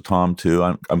close to Tom too.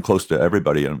 I'm close to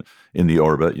everybody in the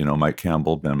orbit, Mike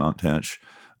Campbell, Ben Montench.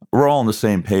 We're all on the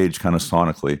same page kind of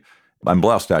sonically. I'm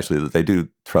blessed actually that they do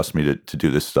trust me to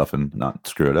do this stuff and not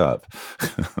screw it up.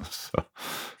 So.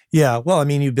 Yeah, well,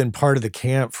 you've been part of the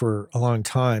camp for a long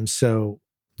time, so.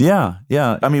 Yeah.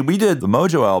 We did the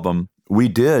Mojo album, we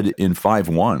did in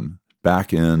 5.1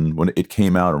 back in when it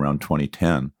came out around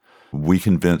 2010. We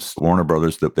convinced Warner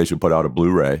Brothers that they should put out a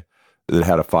Blu-ray that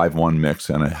had a 5.1 mix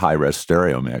and a high-res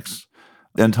stereo mix.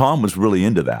 And Tom was really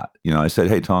into that. I said,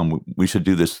 hey, Tom, we should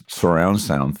do this surround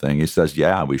sound thing. He says,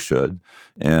 yeah, we should.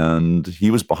 And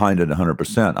he was behind it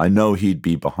 100%. I know he'd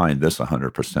be behind this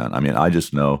 100%. I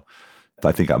just know,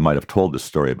 I think I might have told this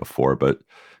story before, but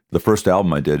the first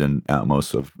album I did in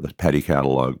Atmos of the Petty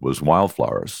catalog was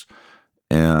Wildflowers.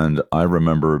 And I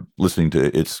remember listening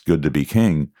to It's Good to Be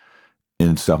King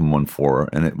in 714,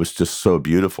 and it was just so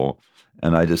beautiful.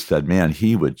 And I just said, man,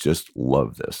 he would just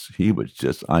love this.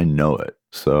 I know it.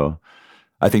 So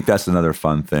I think that's another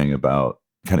fun thing about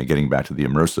kind of getting back to the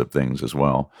immersive things as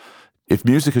well. If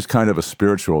music is kind of a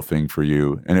spiritual thing for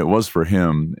you, and it was for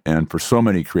him and for so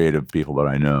many creative people that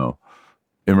I know,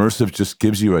 immersive just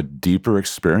gives you a deeper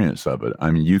experience of it.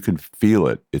 You can feel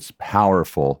it. It's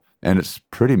powerful, and it's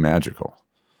pretty magical.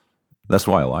 That's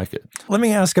why I like it. Let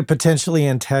me ask a potentially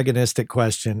antagonistic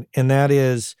question, and that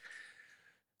is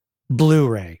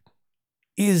Blu-ray.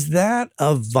 Is that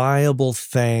a viable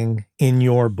thing in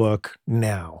your book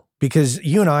now? Because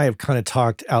you and I have kind of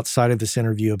talked outside of this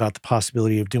interview about the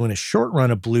possibility of doing a short run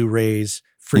of Blu-rays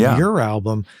for your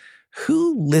album.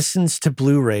 Who listens to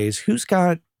Blu-rays? Who's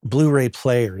got Blu-ray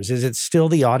players? Is it still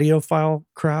the audiophile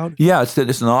crowd? Yeah, it's an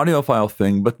audiophile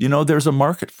thing, but there's a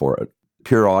market for it.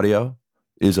 Pure audio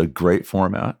is a great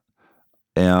format,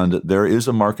 and there is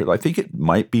a market. I think it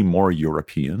might be more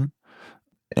European,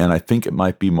 and I think it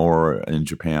might be more in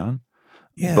Japan.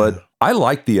 Yeah. But I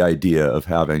like the idea of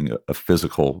having a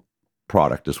physical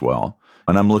product as well,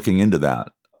 and I'm looking into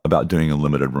that, about doing a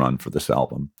limited run for this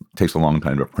album. It takes a long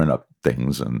time to print up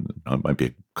things, and it might be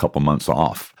a couple months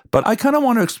off. But I kind of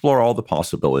want to explore all the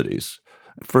possibilities.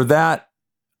 For that,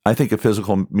 I think a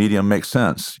physical medium makes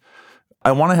sense.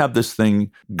 I want to have this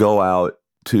thing go out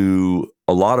to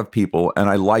a lot of people, and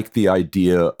I like the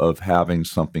idea of having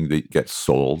something that gets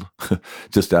sold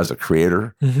just as a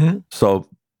creator. Mm-hmm. So,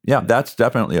 yeah, that's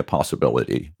definitely a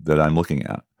possibility that I'm looking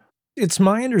at. It's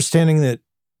my understanding that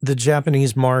the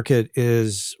Japanese market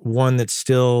is one that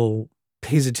still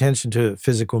pays attention to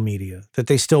physical media, that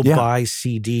they still buy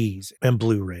CDs and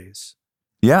Blu-rays.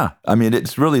 Yeah,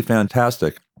 it's really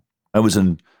fantastic. I was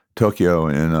in Tokyo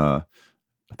in, I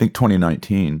think,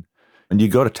 2019, and you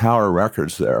go to Tower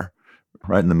Records there,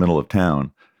 right in the middle of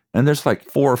town, And there's like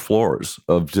 4 floors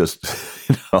of just,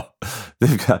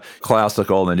 they've got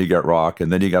classical, and then you got rock,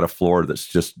 and then you got a floor that's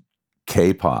just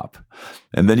K-pop.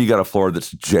 And then you got a floor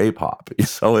that's J-pop.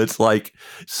 So it's like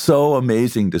so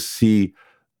amazing to see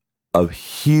a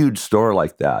huge store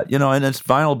like that, and it's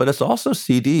vinyl, but it's also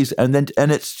CDs.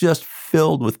 And it's just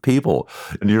filled with people.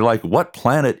 And you're like, what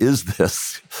planet is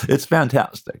this? It's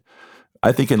fantastic.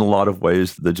 I think in a lot of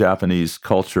ways, the Japanese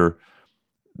culture,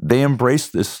 they embrace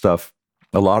this stuff,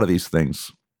 a lot of these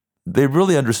things. They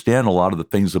really understand a lot of the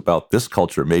things about this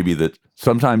culture, maybe that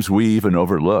sometimes we even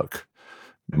overlook.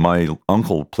 My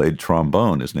uncle played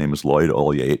trombone. His name is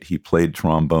Ulyate. He played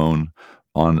trombone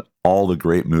on all the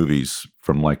great movies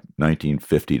from like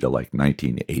 1950 to like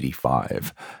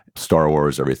 1985, Star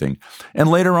Wars, everything. And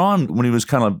later on, when he was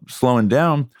kind of slowing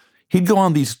down, he'd go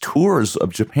on these tours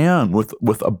of Japan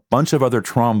with a bunch of other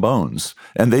trombones.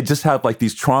 And they just have like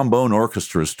these trombone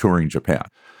orchestras touring Japan.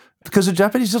 Because the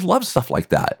Japanese just love stuff like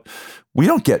that. We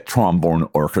don't get trombone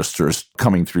orchestras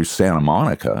coming through Santa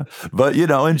Monica, but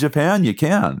in Japan you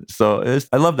can. So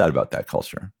I love that about that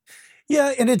culture.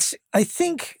 Yeah, and I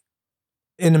think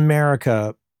in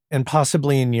America and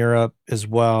possibly in Europe as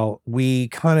well, we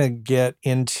kind of get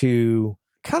into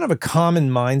kind of a common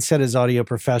mindset as audio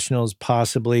professionals,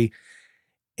 possibly.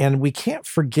 And we can't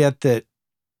forget that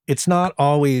it's not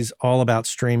always all about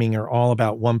streaming or all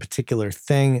about one particular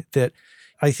thing. That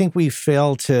I think we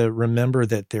fail to remember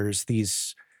that there's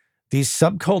these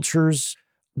subcultures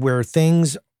where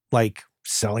things like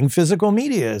selling physical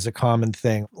media is a common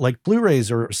thing, like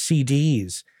Blu-rays or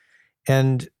CDs.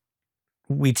 And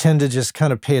we tend to just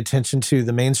kind of pay attention to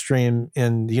the mainstream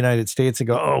in the United States and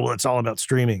go, oh, well, it's all about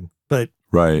streaming. But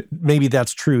right, maybe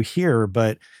that's true here,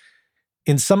 but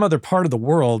in some other part of the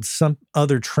world, some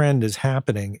other trend is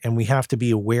happening, and we have to be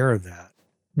aware of that.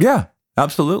 Yeah,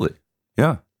 absolutely.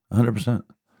 Yeah, 100%.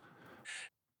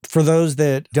 For those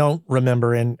that don't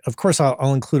remember, and of course,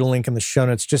 I'll include a link in the show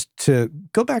notes, just to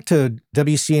go back to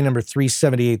WCA number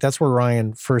 378. That's where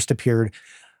Ryan first appeared.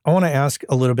 I want to ask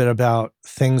a little bit about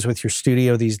things with your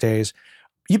studio these days.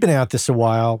 You've been at this a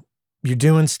while. You're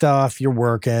doing stuff. You're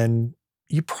working.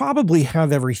 You probably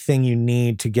have everything you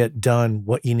need to get done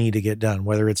what you need to get done,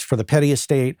 whether it's for the Petty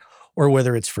Estate or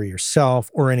whether it's for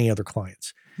yourself or any other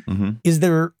clients. Mm-hmm. Is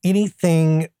there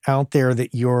anything out there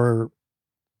that you're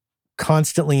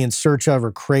constantly in search of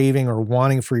or craving or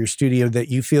wanting for your studio that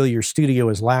you feel your studio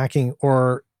is lacking,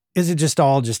 or is it just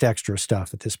all extra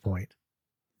stuff at this point?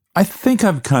 I think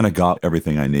I've kind of got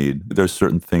everything I need. There's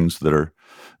certain things that are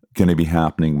going to be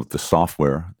happening with the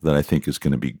software that I think is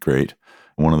going to be great.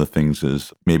 One of the things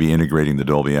is maybe integrating the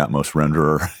Dolby Atmos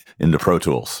renderer into Pro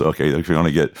Tools. Okay, if you want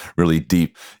to get really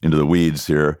deep into the weeds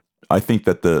here, I think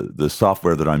that the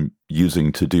software that I'm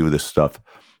using to do this stuff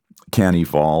can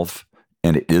evolve,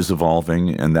 and it is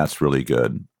evolving, and that's really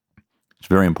good. It's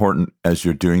very important as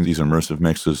you're doing these immersive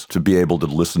mixes to be able to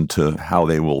listen to how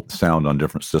they will sound on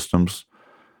different systems.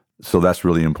 So that's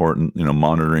really important.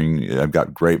 Monitoring. I've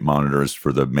got great monitors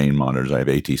for the main monitors. I have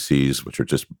ATCs, which are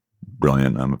just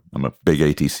brilliant. I'm a big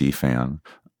ATC fan.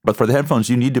 But for the headphones,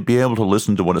 you need to be able to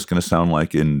listen to what it's going to sound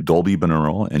like in Dolby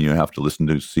Binaural, and you have to listen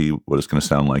to see what it's going to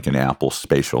sound like in Apple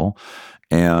Spatial.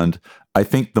 And I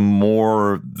think the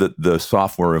more that the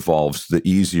software evolves, the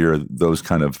easier those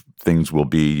kind of things will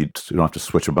be. You don't have to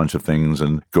switch a bunch of things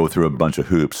and go through a bunch of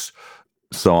hoops.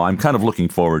 So I'm kind of looking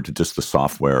forward to just the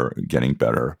software getting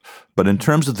better. But in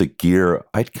terms of the gear,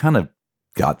 I kind of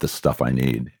got the stuff I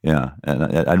need. Yeah. And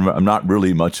I'm not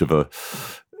really much of a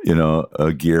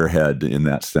gearhead in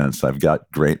that sense. I've got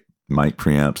great mic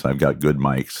preamps. I've got good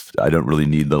mics. I don't really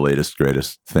need the latest,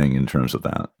 greatest thing in terms of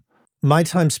that. My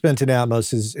time spent in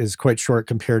Atmos is quite short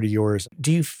compared to yours.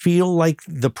 Do you feel like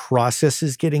the process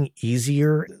is getting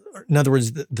easier? In other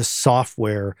words, the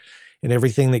software and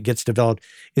everything that gets developed,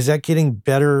 is that getting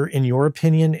better in your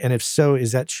opinion? And if so,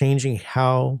 is that changing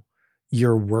how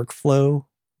your workflow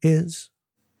is?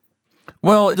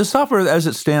 Well, the software as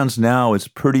it stands now is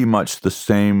pretty much the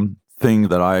same thing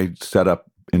that I set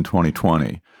up in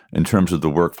 2020. In terms of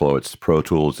the workflow, it's Pro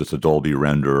Tools, it's a Dolby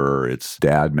renderer, it's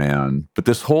DADman. But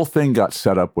this whole thing got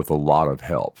set up with a lot of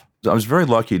help. I was very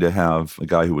lucky to have a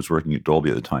guy who was working at Dolby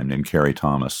at the time named Kerry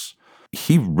Thomas.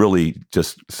 He really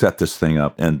just set this thing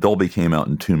up, and Dolby came out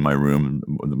and tuned my room.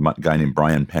 A guy named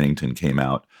Brian Pennington came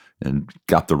out and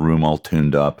got the room all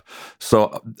tuned up.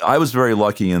 So I was very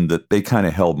lucky in that they kind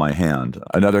of held my hand.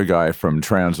 Another guy from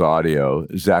Trans Audio,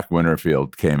 Zach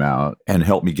Winterfield, came out and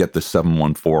helped me get the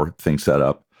 714 thing set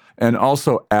up. And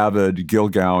also Avid, Gil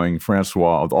Gowing,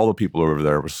 Francois, all the people over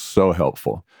there were so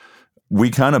helpful.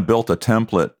 We kind of built a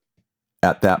template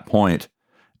at that point,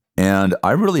 And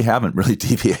I really haven't really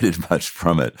deviated much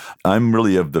from it. I'm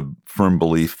really of the firm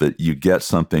belief that you get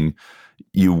something,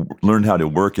 you learn how to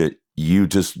work it, you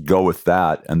just go with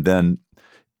that, and then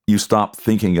you stop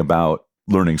thinking about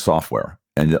learning software.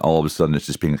 And all of a sudden, it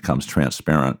just becomes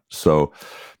transparent. So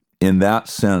in that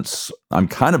sense, I'm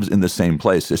kind of in the same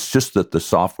place. It's just that the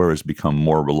software has become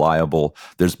more reliable.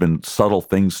 There's been subtle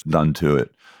things done to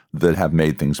it that have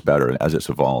made things better as it's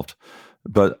evolved.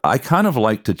 But I kind of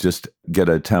like to just get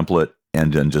a template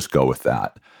and then just go with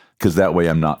that, because that way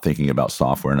I'm not thinking about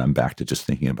software and I'm back to just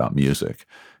thinking about music.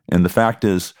 And the fact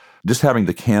is, just having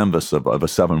the canvas of a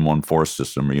 714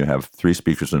 system where you have 3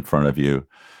 speakers in front of you,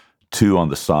 2 on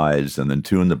the sides, and then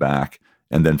 2 in the back,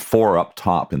 and then 4 up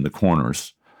top in the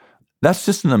corners, that's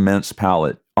just an immense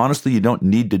palette. Honestly, you don't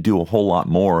need to do a whole lot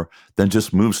more than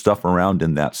just move stuff around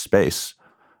in that space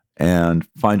and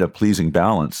find a pleasing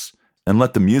balance and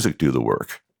let the music do the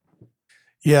work.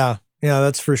 Yeah,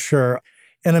 that's for sure.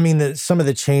 And I mean, some of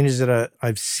the changes that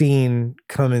I've seen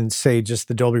come in, say, just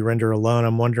the Dolby Render alone,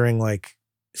 I'm wondering, like,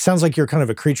 sounds like you're kind of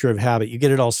a creature of habit. You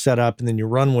get it all set up and then you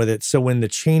run with it. So when the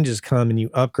changes come and you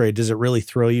upgrade, does it really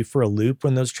throw you for a loop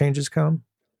when those changes come?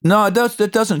 No, it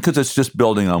doesn't, because it's just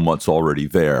building on what's already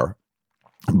there.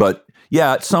 But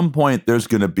yeah, at some point, there's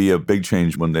going to be a big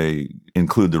change when they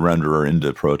include the renderer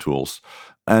into Pro Tools.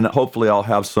 And hopefully I'll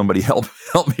have somebody help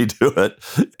me do it,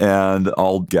 and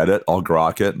I'll get it, I'll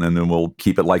grok it, and then we'll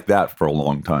keep it like that for a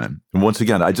long time. And once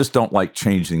again, I just don't like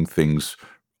changing things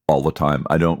all the time.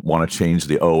 I don't want to change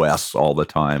the OS all the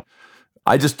time.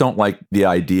 I just don't like the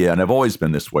idea, and I've always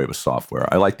been this way with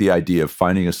software. I like the idea of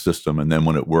finding a system and then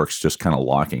when it works, just kind of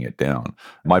locking it down.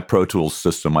 My Pro Tools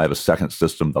system, I have a second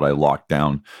system that I locked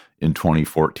down in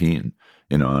 2014,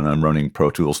 and I'm running Pro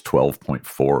Tools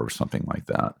 12.4 or something like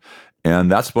that.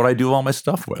 And that's what I do all my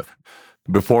stuff with.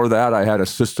 Before that, I had a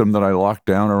system that I locked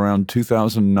down around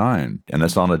 2009, and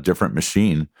it's on a different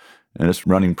machine, and it's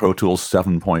running Pro Tools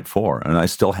 7.4. And I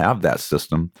still have that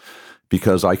system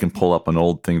because I can pull up an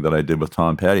old thing that I did with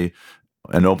Tom Petty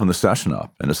and open the session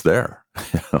up, and it's there.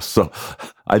 So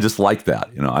I just like that.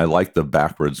 I like the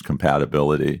backwards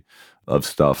compatibility of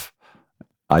stuff.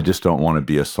 I just don't want to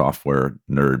be a software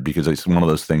nerd, because it's one of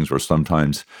those things where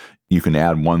sometimes you can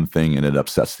add one thing and it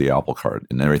upsets the apple cart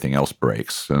and everything else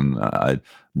breaks. And I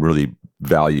really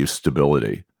value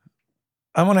stability.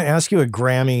 I want to ask you a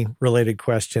Grammy-related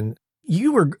question.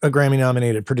 You were a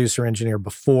Grammy-nominated producer-engineer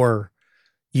before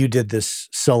you did this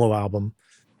solo album.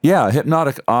 Yeah,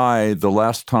 Hypnotic Eye, the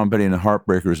last Tom Petty and the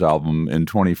Heartbreakers album in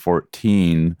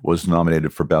 2014, was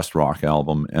nominated for Best Rock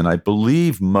Album. And I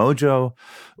believe Mojo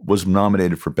was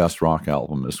nominated for Best Rock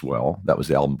Album as well. That was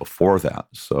the album before that.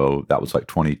 So that was like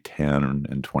 2010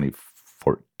 and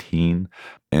 2014.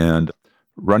 And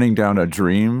Running Down a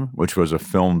Dream, which was a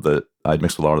film that I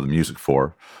mixed a lot of the music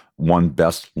for, won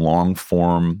Best Long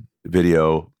Form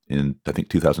Video in, I think,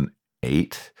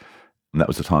 2008. And that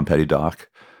was a Tom Petty doc.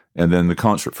 And then The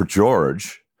Concert for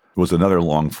George was another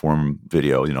long-form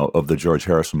video, of the George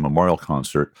Harrison Memorial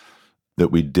Concert that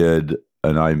we did,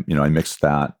 and I mixed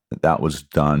that. That was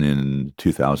done in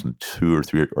 2002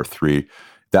 or three.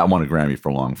 That won a Grammy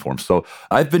for long form. So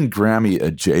I've been Grammy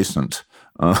adjacent,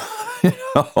 but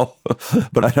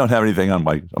I don't have anything on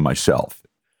my shelf.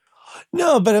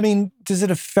 No, but I mean, does it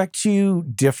affect you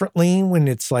differently when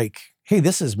it's like, hey,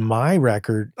 this is my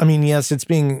record? I mean, yes, it's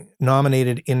being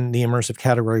nominated in the immersive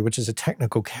category, which is a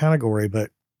technical category,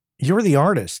 but you're the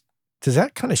artist. Does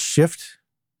that kind of shift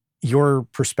your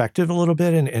perspective a little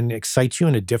bit and excite you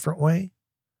in a different way?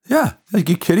 Yeah. Are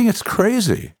you kidding? It's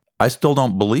crazy. I still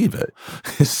don't believe it.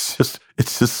 It's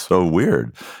just so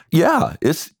weird. Yeah,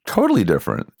 it's totally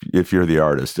different if you're the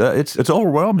artist. It's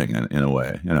overwhelming in a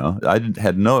way. I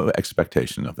had no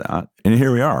expectation of that, and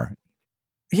here we are.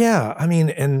 Yeah, I mean,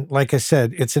 and like I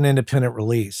said, it's an independent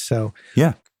release. So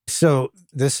yeah. So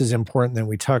this is important that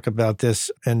we talk about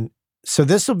this. And so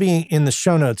this will be in the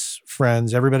show notes,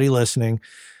 friends, everybody listening.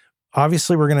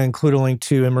 Obviously, we're going to include a link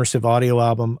to Immersive Audio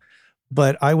Album,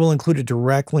 but I will include a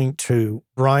direct link to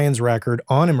Brian's record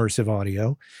on Immersive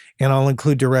Audio, and I'll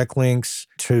include direct links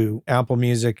to Apple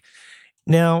Music.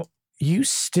 Now, you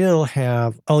still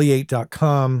have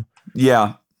Ulyate.com.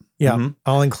 Yeah. Yeah, mm-hmm.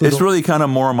 I'll include. It's really kind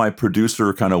of more my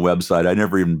producer kind of website. I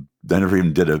never even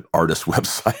did an artist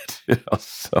website.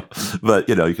 But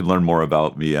you can learn more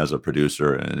about me as a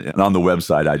producer, and on the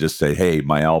website, I just say, "Hey,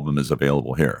 my album is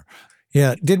available here."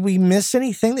 Yeah. Did we miss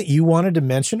anything that you wanted to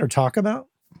mention or talk about?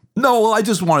 No, well, I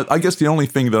guess the only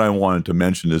thing that I wanted to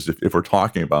mention is if we're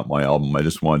talking about my album, I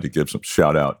just wanted to give some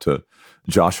shout out to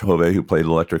Josh Hove, who played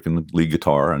electric and lead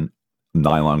guitar and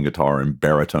nylon guitar and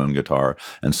baritone guitar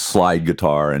and slide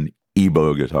guitar and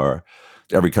EBow guitar.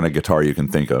 every kind of guitar you can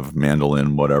think of,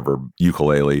 mandolin, whatever,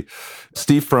 ukulele.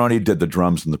 Steve Ferroni did the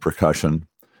drums and the percussion.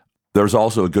 There's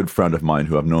also a good friend of mine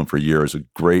who I've known for years, a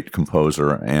great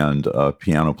composer and a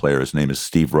piano player. His name is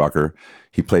Steve Rucker.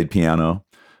 He played piano.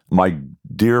 My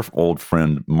dear old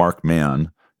friend, Mark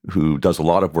Mann, who does a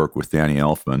lot of work with Danny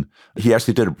Elfman, he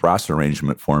actually did a brass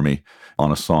arrangement for me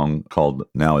on a song called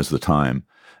Now Is the Time.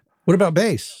 What about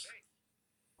bass?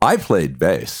 I played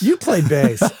bass. You played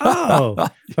bass. Oh,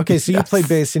 okay. So you played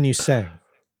bass and you sang.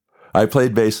 I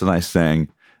played bass and I sang.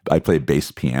 I play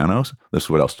bass pianos. This is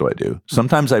what else do I do?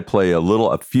 Sometimes I play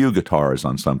a few guitars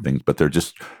on some things, but they're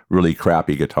just really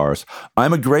crappy guitars.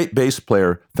 I'm a great bass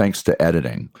player thanks to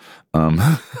editing. But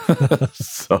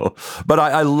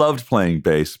I loved playing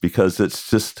bass because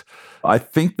it's just, I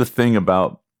think the thing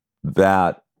about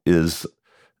that is,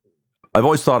 I've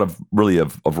always thought of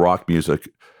rock music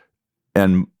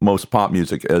and most pop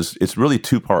music as it's really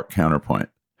two-part counterpoint.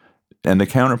 And the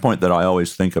counterpoint that I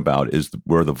always think about is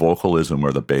where the vocal is and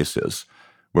where the bass is,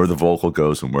 where the vocal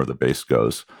goes and where the bass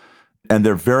goes. And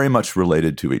they're very much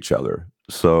related to each other.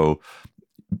 So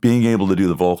being able to do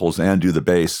the vocals and do the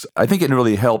bass, I think it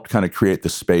really helped kind of create the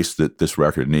space that this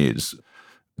record needs.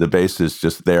 The bass is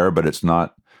just there, but it's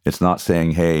not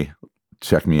saying, hey,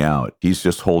 check me out. He's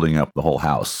just holding up the whole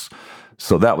house.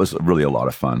 So that was really a lot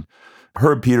of fun.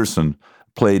 Herb Peterson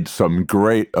played some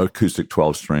great acoustic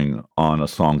 12-string on a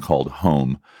song called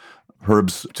Home.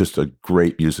 Herb's just a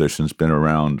great musician. He's been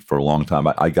around for a long time.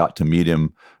 I got to meet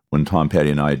him when Tom Petty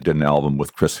and I did an album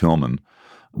with Chris Hillman,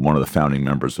 one of the founding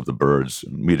members of the Byrds.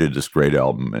 We did this great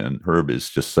album, and Herb is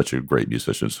just such a great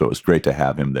musician, so it was great to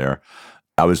have him there.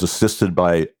 I was assisted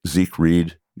by Zeke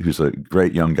Reed, who's a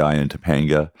great young guy in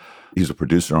Topanga. He's a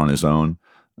producer on his own,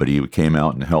 but he came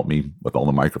out and helped me with all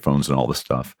the microphones and all the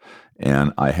stuff.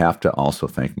 And I have to also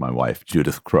thank my wife,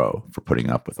 Judith Crow, for putting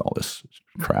up with all this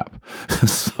crap.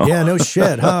 Yeah, no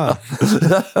shit, huh?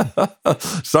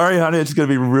 Sorry, honey, it's going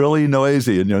to be really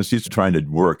noisy. And, she's trying to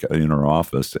work in her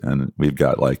office, and we've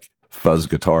got like fuzz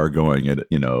guitar going at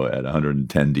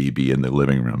 110 dB in the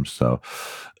living room. So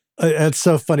it's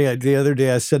so funny. The other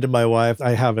day I said to my wife,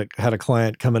 I had a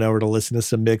client coming over to listen to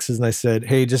some mixes, and I said,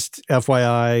 hey, just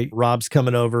FYI, Rob's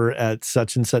coming over at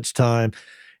such and such time,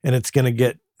 and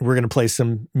we're going to play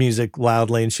some music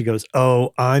loudly. And she goes,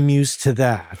 oh, I'm used to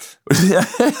that.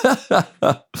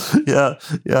 Yeah.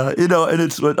 And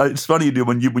it's funny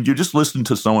when you just listen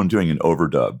to someone doing an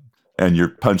overdub and you're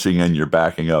punching and you're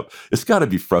backing up, it's got to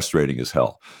be frustrating as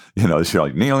hell. You're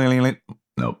like,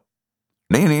 nope.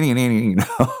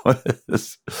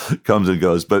 This comes and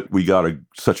goes, but we got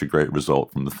such a great result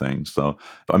from the thing. So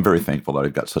I'm very thankful that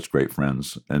I've got such great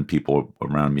friends and people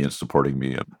around me and supporting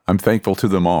me. I'm thankful to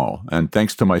them all. And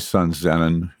thanks to my son,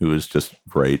 Zenon, who is just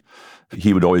great.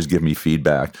 He would always give me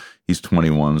feedback. He's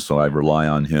 21, so I rely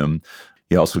on him.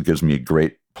 He also gives me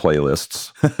great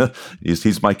playlists.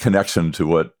 He's my connection to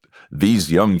what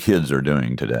these young kids are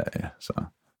doing today. So.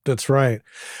 That's right.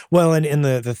 Well, and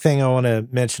the thing I want to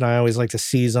mention, I always like to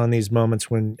seize on these moments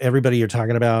when everybody you're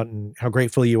talking about and how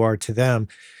grateful you are to them.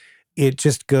 It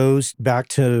just goes back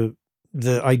to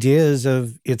the ideas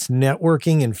of it's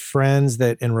networking and friends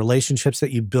and relationships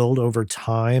that you build over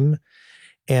time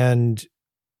and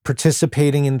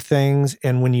participating in things.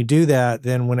 And when you do that,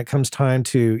 then when it comes time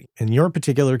to, in your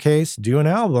particular case, do an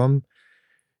album,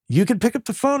 you could pick up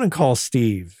the phone and call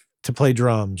Steve to play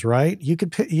drums, right? You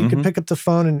could pick up the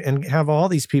phone and have all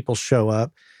these people show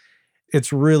up.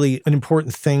 It's really an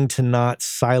important thing to not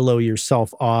silo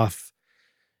yourself off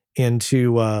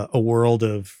into a world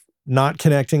of not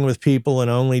connecting with people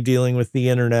and only dealing with the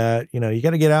internet. You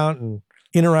got to get out and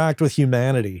interact with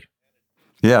humanity.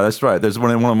 Yeah, that's right. There's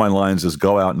one of my lines is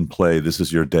go out and play. This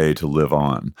is your day to live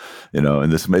on.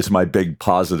 And this is my big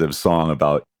positive song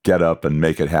about get up and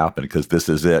make it happen because this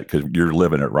is it, because you're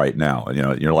living it right now.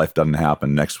 Your life doesn't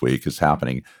happen next week. It's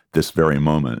happening this very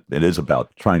moment. It is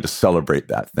about trying to celebrate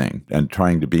that thing and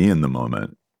trying to be in the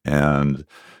moment and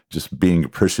just being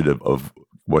appreciative of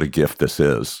what a gift this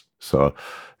is. So,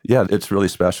 yeah, it's really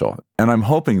special. And I'm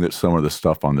hoping that some of the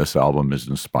stuff on this album is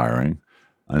inspiring.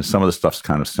 And some of the stuff's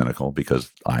kind of cynical because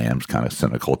I am kind of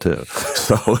cynical too.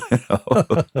 So,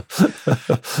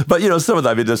 but some of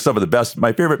that, there's some of the best,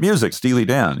 my favorite music, Steely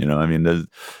Dan,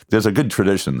 there's a good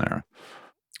tradition there.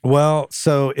 Well,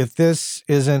 so if this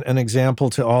isn't an example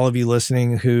to all of you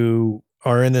listening who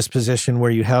are in this position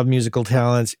where you have musical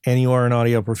talents and you are an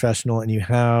audio professional and you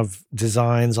have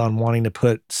designs on wanting to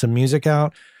put some music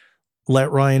out,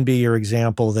 let Ryan be your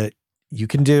example that you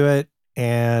can do it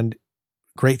and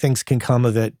great things can come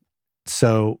of it.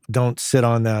 So don't sit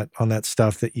on that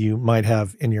stuff that you might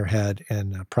have in your head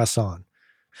and press on.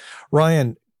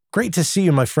 Ryan, Great to see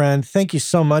you, my friend. Thank you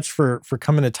so much for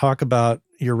coming to talk about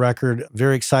your record.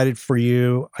 Very excited for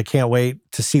you. I can't wait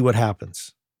to see what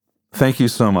happens. Thank you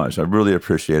so much. I really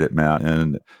appreciate it, Matt.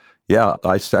 And yeah,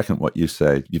 I second what you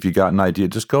say. If you got an idea,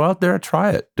 just go out there,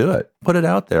 try it, do it, put it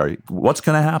out there. What's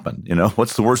going to happen?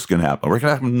 What's the worst going to happen? What's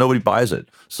going to happen? Nobody buys it.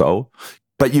 So,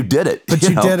 but you did it. But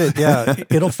you did it. Yeah.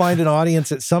 It'll find an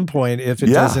audience at some point if it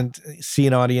doesn't see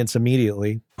an audience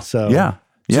immediately. So yeah.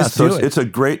 So it. It's a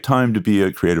great time to be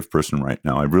a creative person right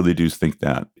now. I really do think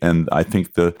that. And I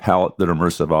think the palette that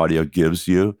immersive audio gives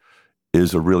you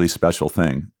is a really special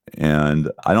thing. And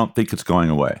I don't think it's going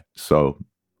away. So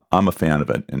I'm a fan of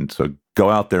it. And so go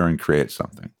out there and create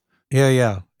something.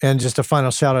 Yeah. And just a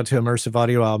final shout out to Immersive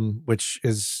Audio Album, which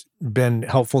has been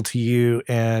helpful to you.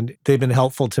 And they've been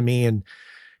helpful to me in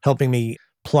helping me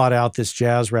plot out this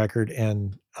jazz record.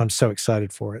 And I'm so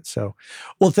excited for it. So,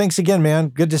 well, thanks again, man.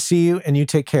 Good to see you, and you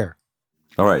take care.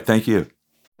 All right. Thank you.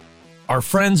 Our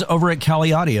friends over at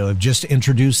Cali Audio have just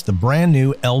introduced the brand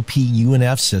new LP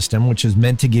UNF system, which is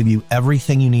meant to give you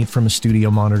everything you need from a studio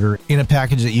monitor in a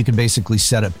package that you can basically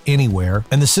set up anywhere.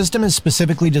 And the system is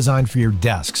specifically designed for your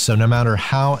desk. So no matter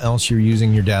how else you're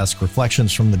using your desk,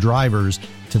 reflections from the drivers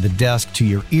to the desk to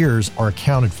your ears are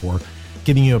accounted for,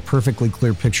 giving you a perfectly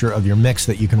clear picture of your mix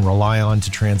that you can rely on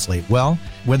to translate well.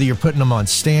 Whether you're putting them on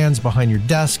stands behind your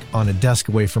desk, on a desk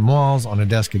away from walls, on a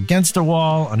desk against a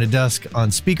wall, on a desk on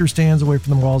speaker stands away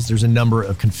from the walls, there's a number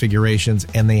of configurations,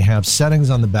 and they have settings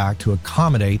on the back to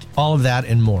accommodate all of that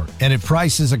and more. And if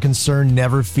price is a concern,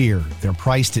 never fear. They're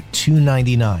priced at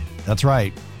 $299. That's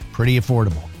right, pretty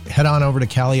affordable. Head on over to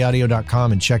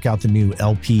caliaudio.com and check out the new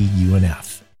LP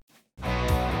UNF.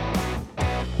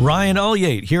 Ryan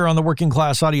Ulyate here on the Working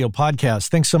Class Audio Podcast.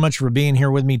 Thanks so much for being here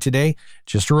with me today.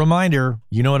 Just a reminder,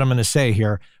 you know what I'm going to say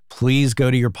here. Please go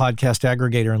to your podcast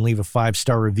aggregator and leave a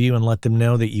 5-star review and let them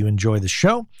know that you enjoy the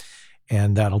show.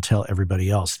 And that'll tell everybody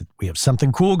else that we have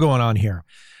something cool going on here.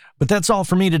 But that's all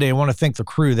for me today. I want to thank the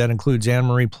crew. That includes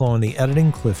Anne-Marie Plo in the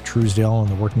editing, Cliff Truesdale on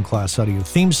the Working Class Audio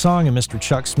theme song, and Mr.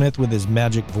 Chuck Smith with his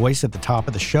magic voice at the top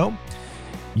of the show.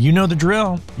 You know the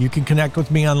drill. You can connect with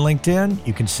me on LinkedIn.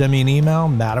 You can send me an email,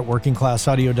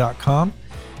 matt@workingclassaudio.com.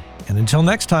 And until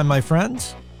next time, my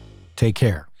friends, take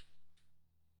care.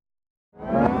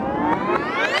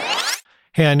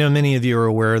 Hey, I know many of you are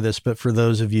aware of this, but for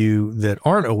those of you that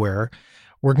aren't aware,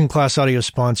 Working Class Audio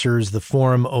sponsors the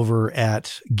forum over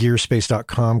at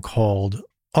gearspace.com called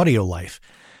Audio Life.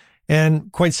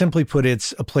 And quite simply put,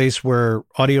 it's a place where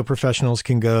audio professionals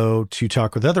can go to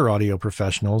talk with other audio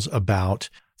professionals about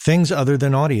things other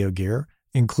than audio gear,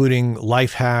 including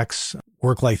life hacks,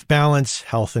 work-life balance,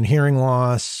 health and hearing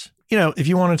loss. If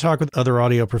you want to talk with other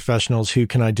audio professionals who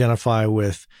can identify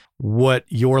with what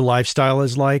your lifestyle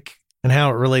is like and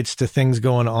how it relates to things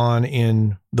going on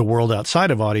in the world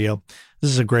outside of audio,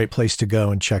 this is a great place to go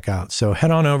and check out. So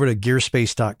head on over to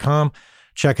gearspace.com,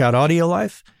 check out Audio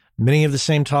Life. Many of the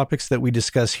same topics that we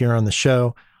discuss here on the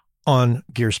show on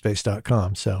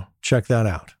gearspace.com. So check that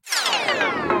out.